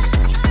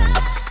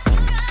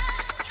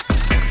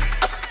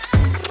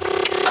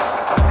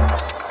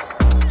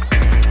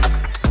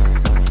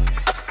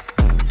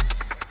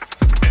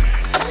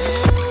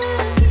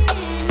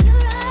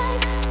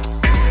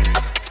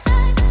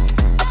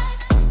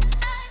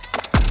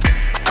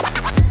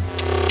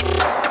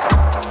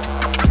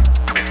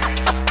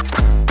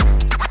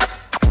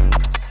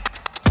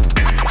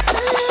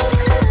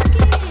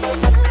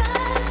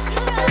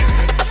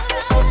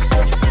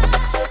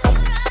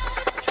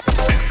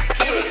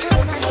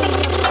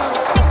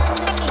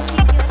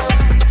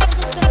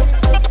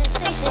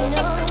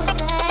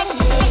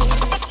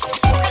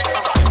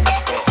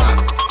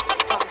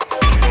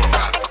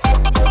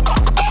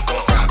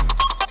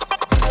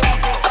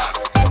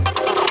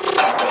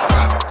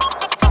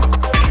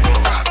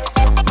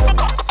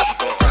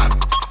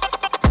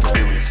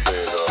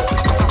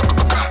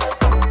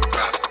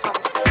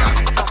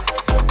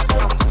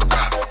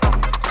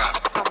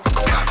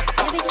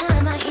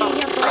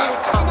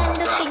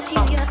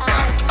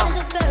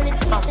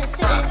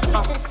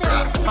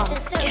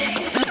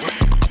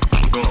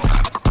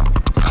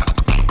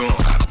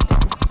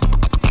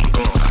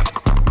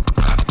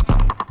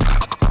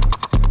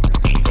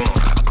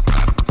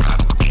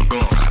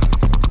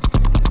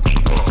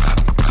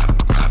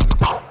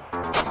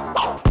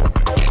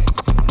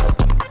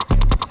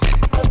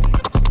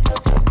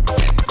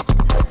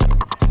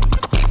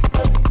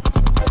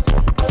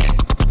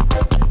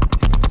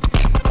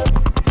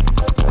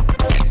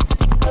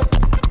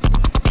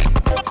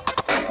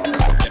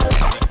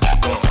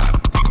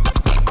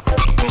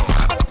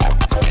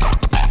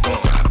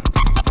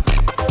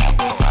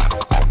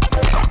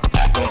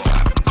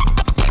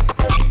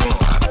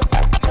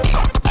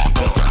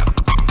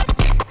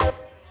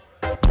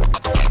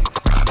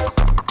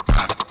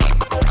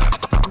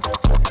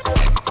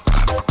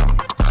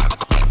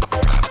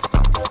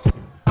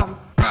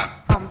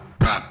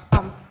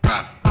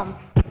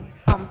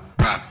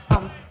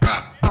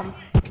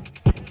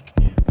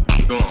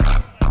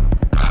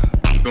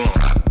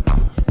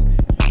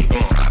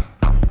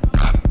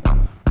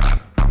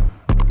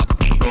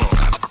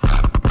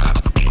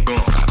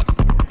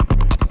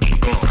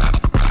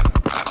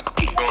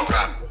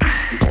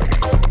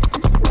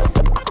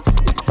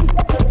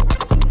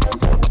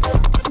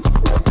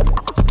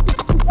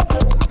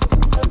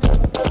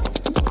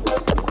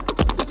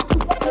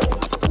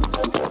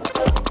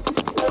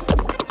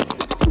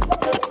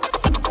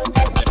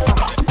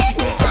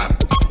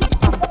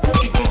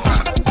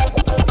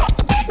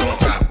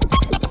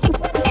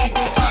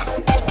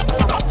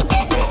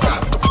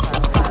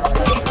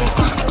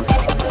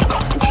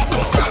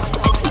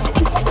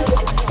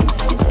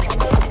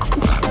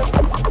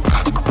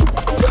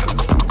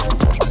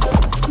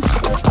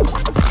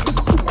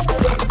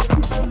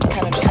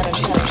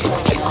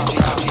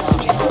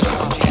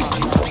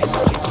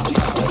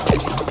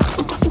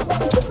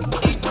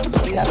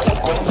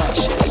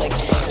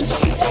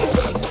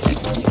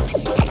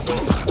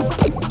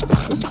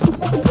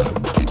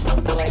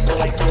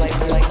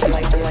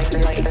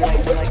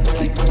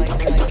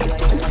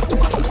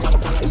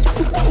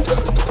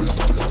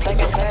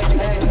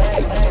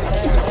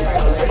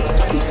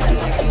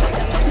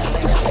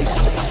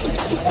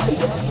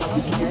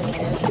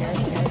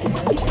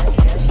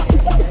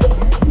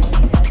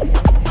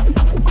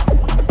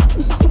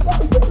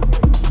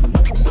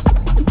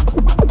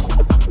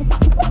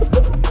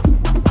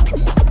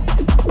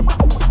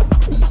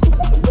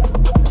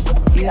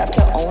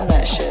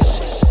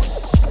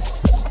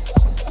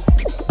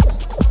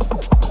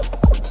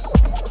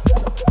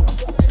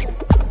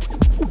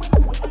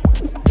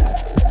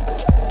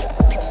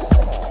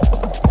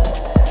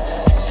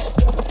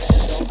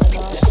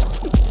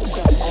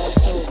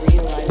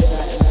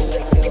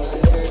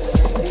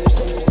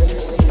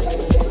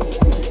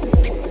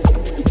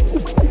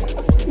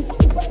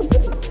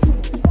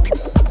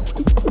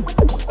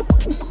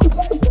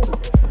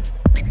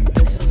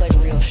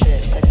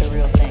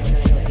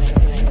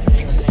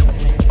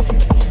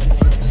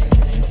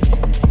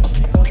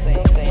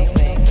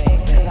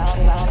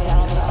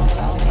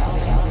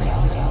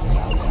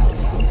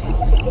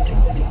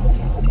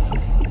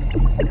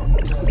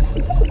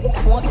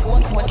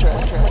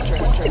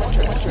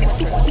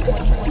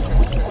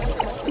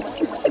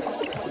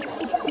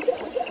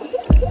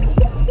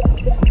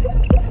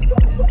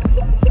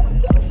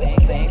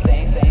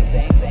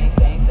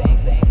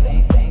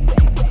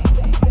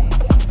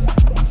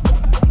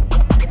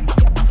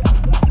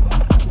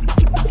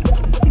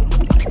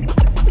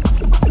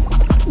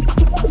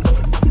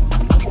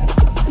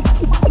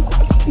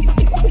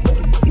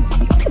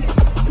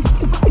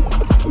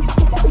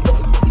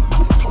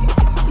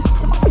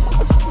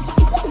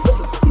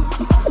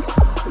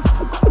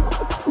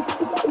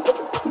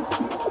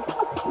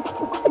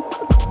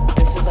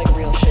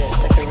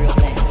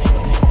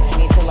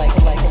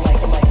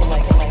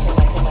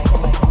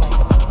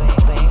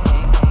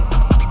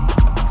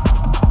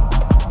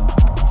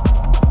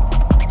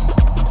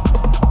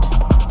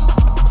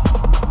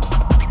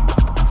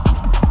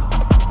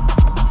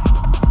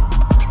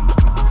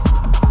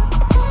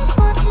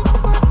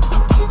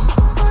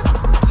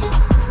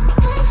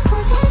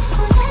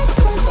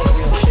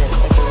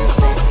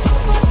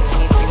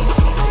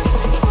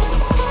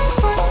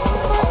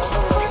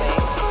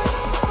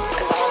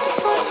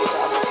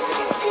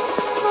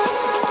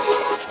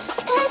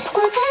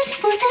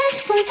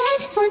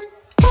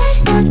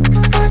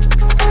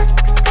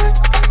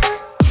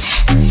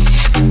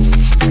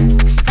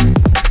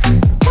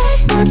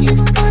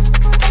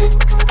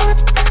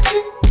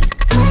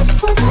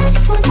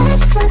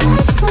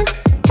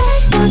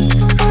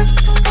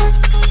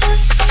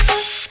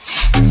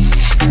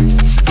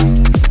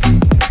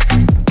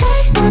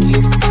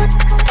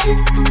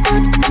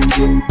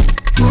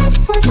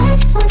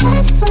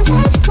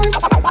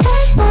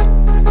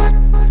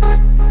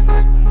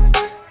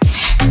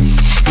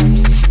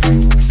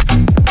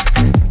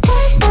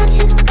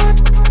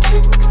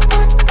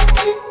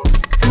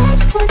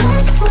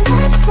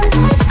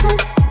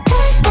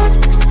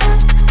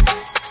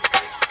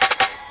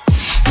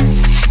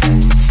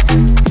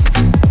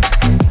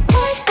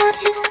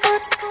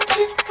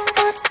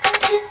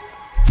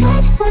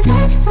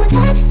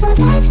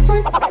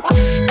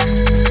 Bassment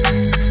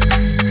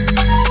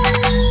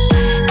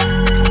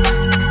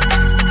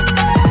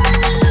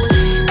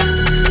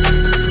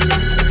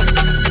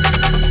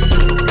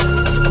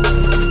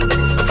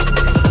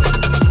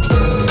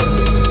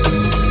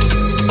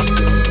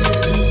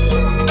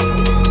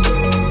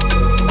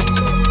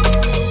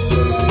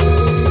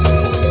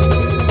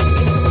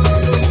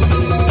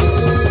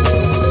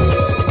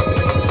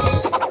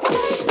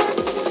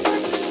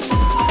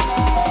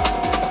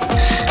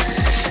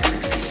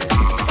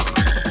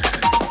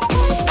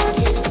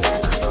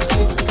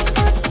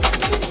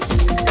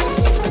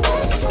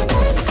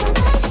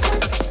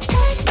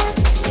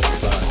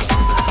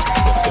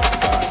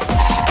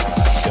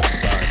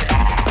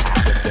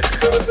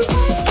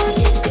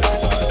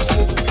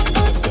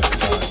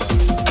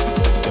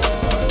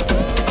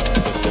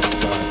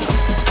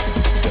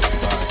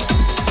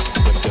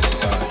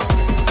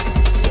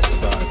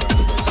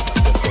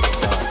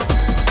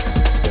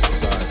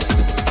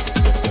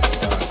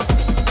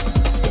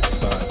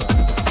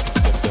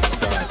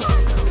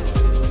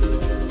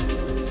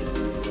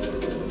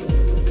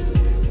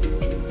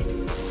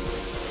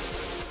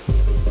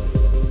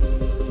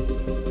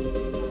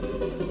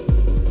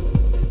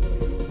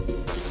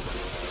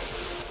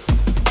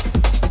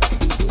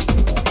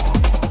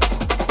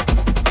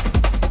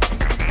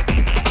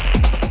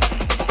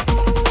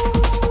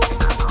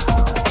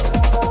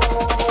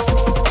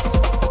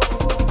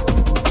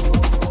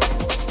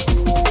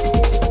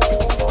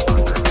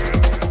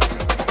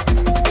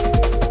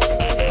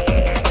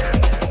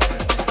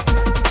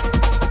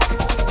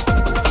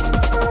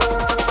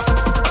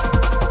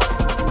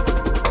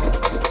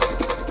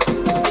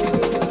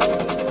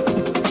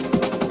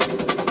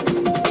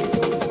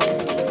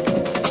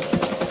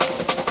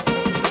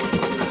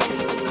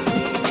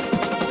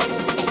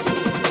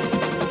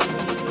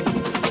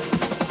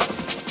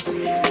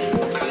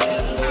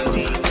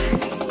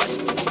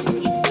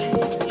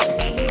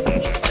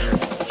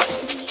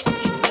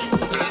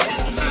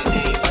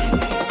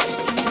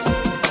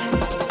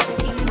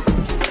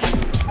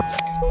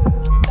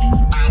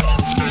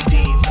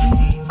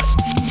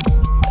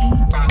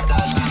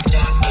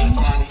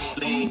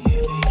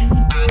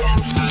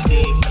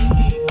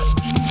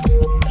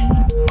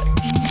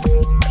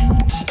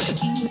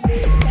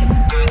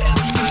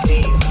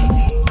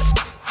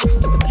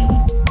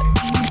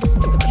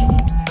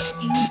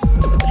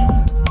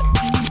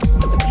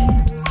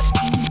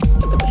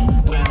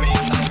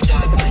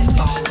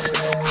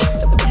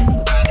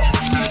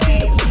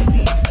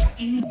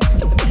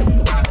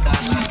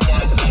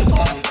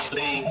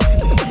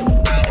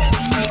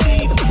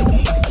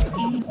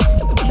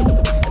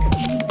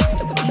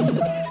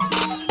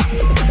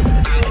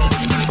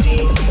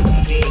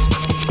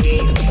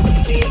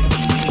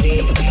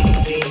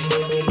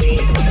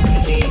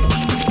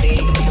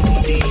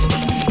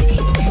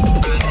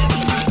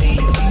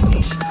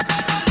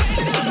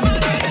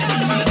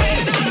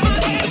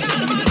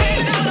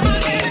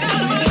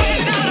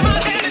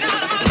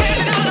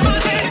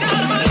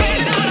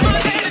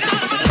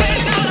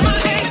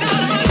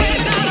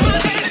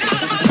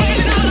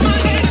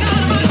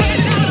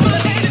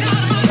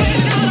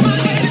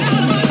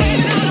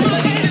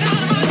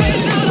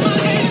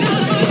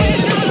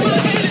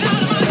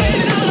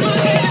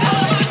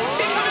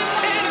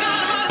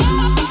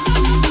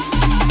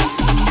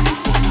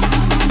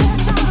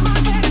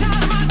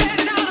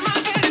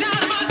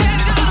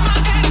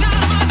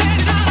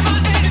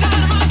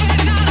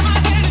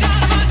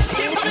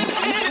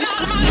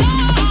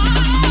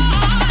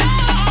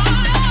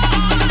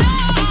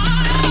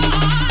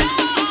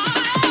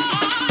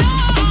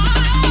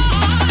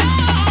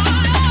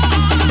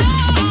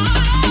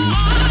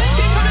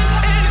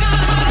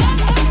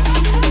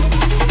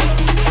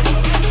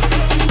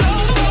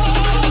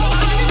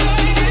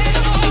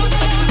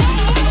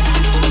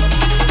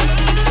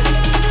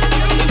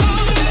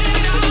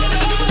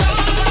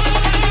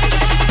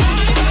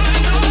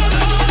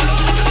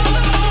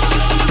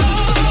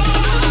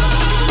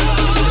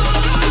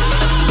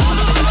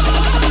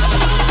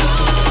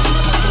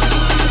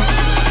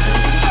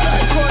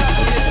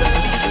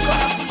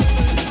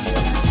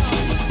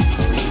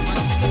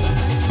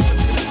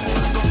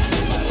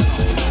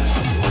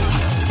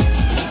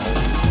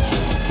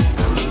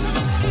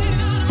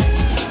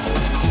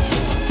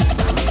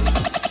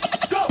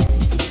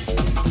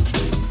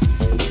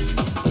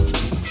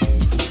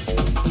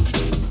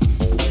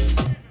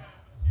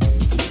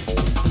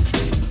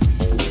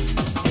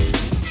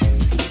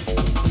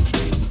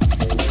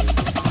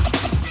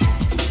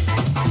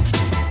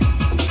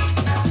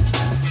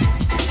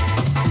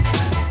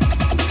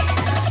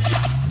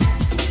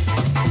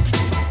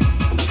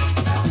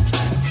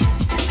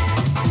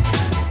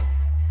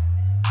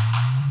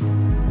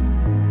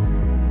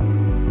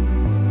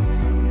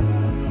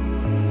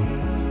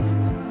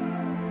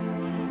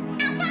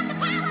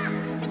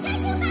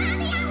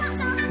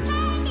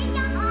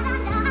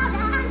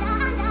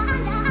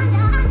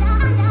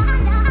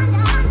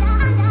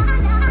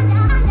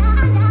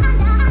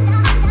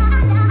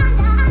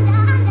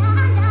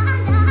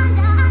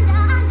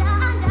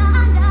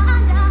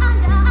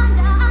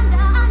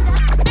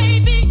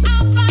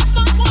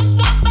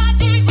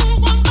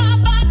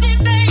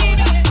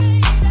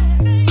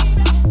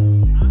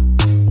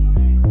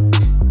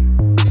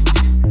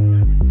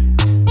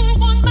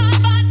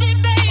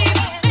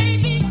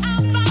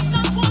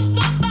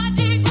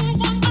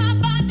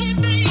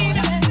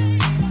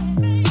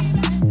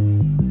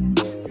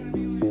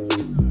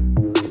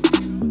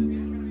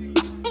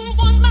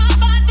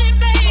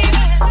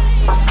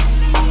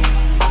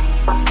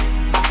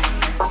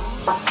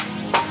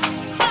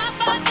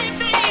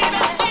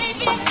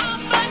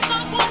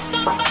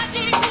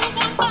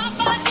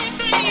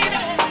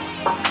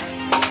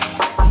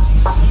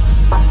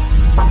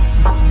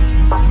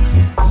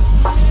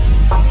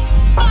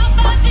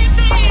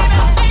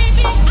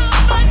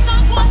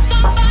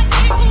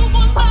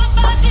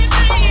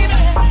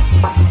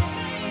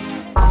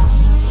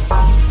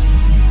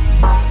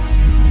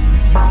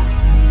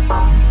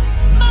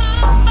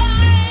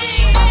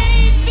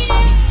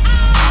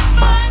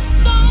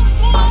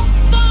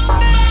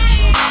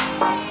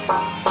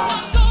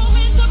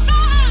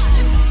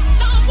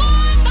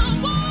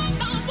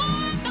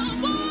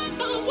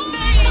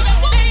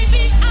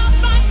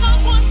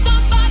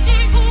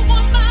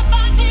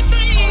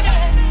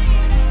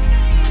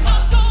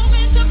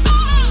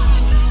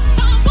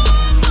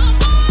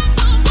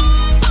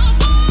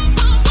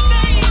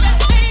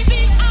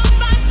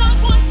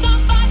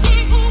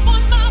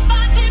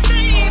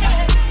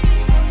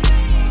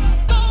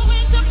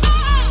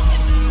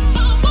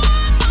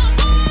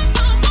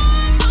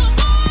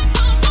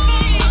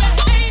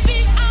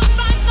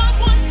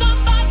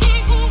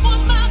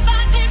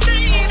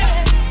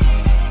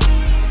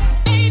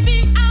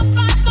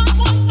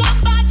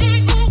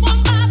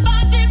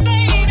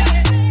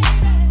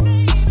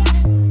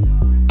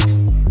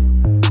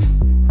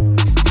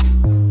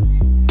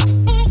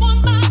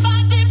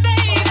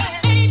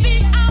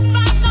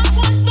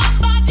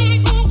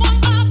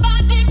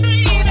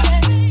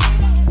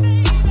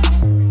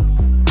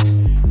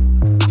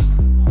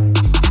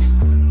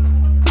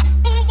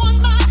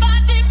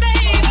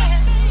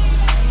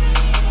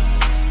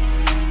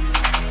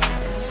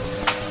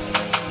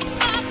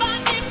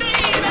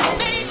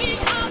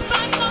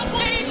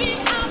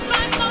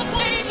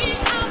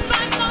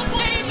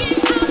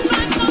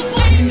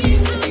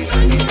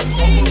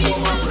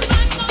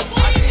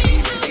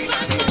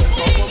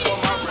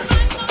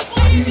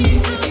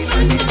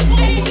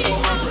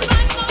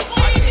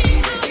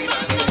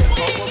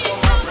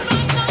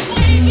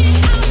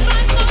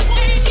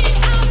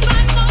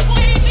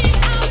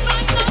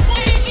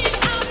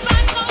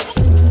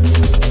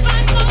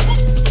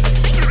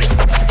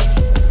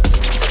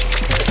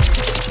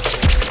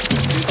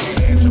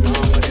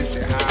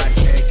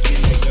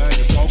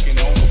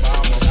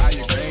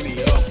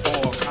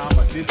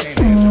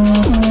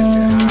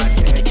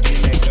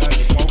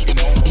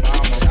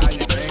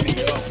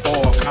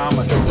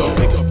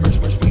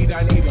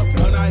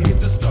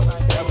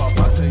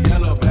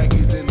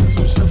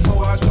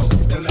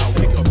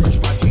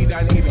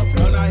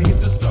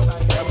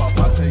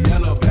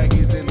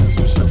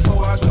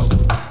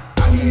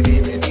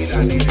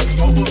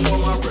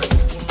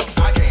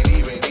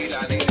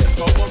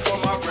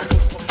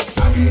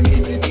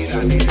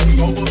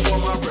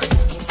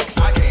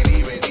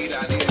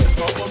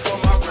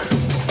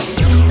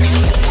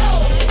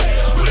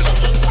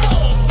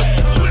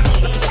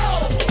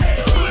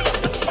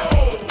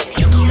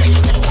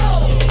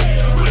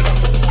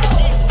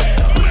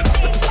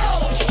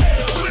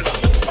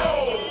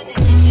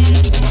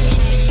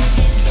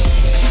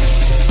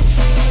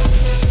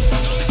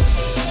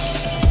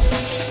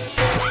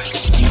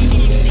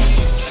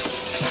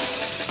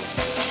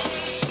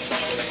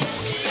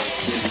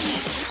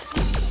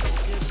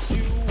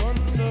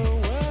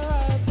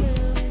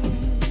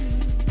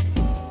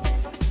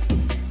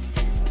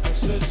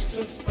search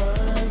to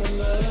find the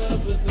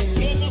love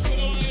within.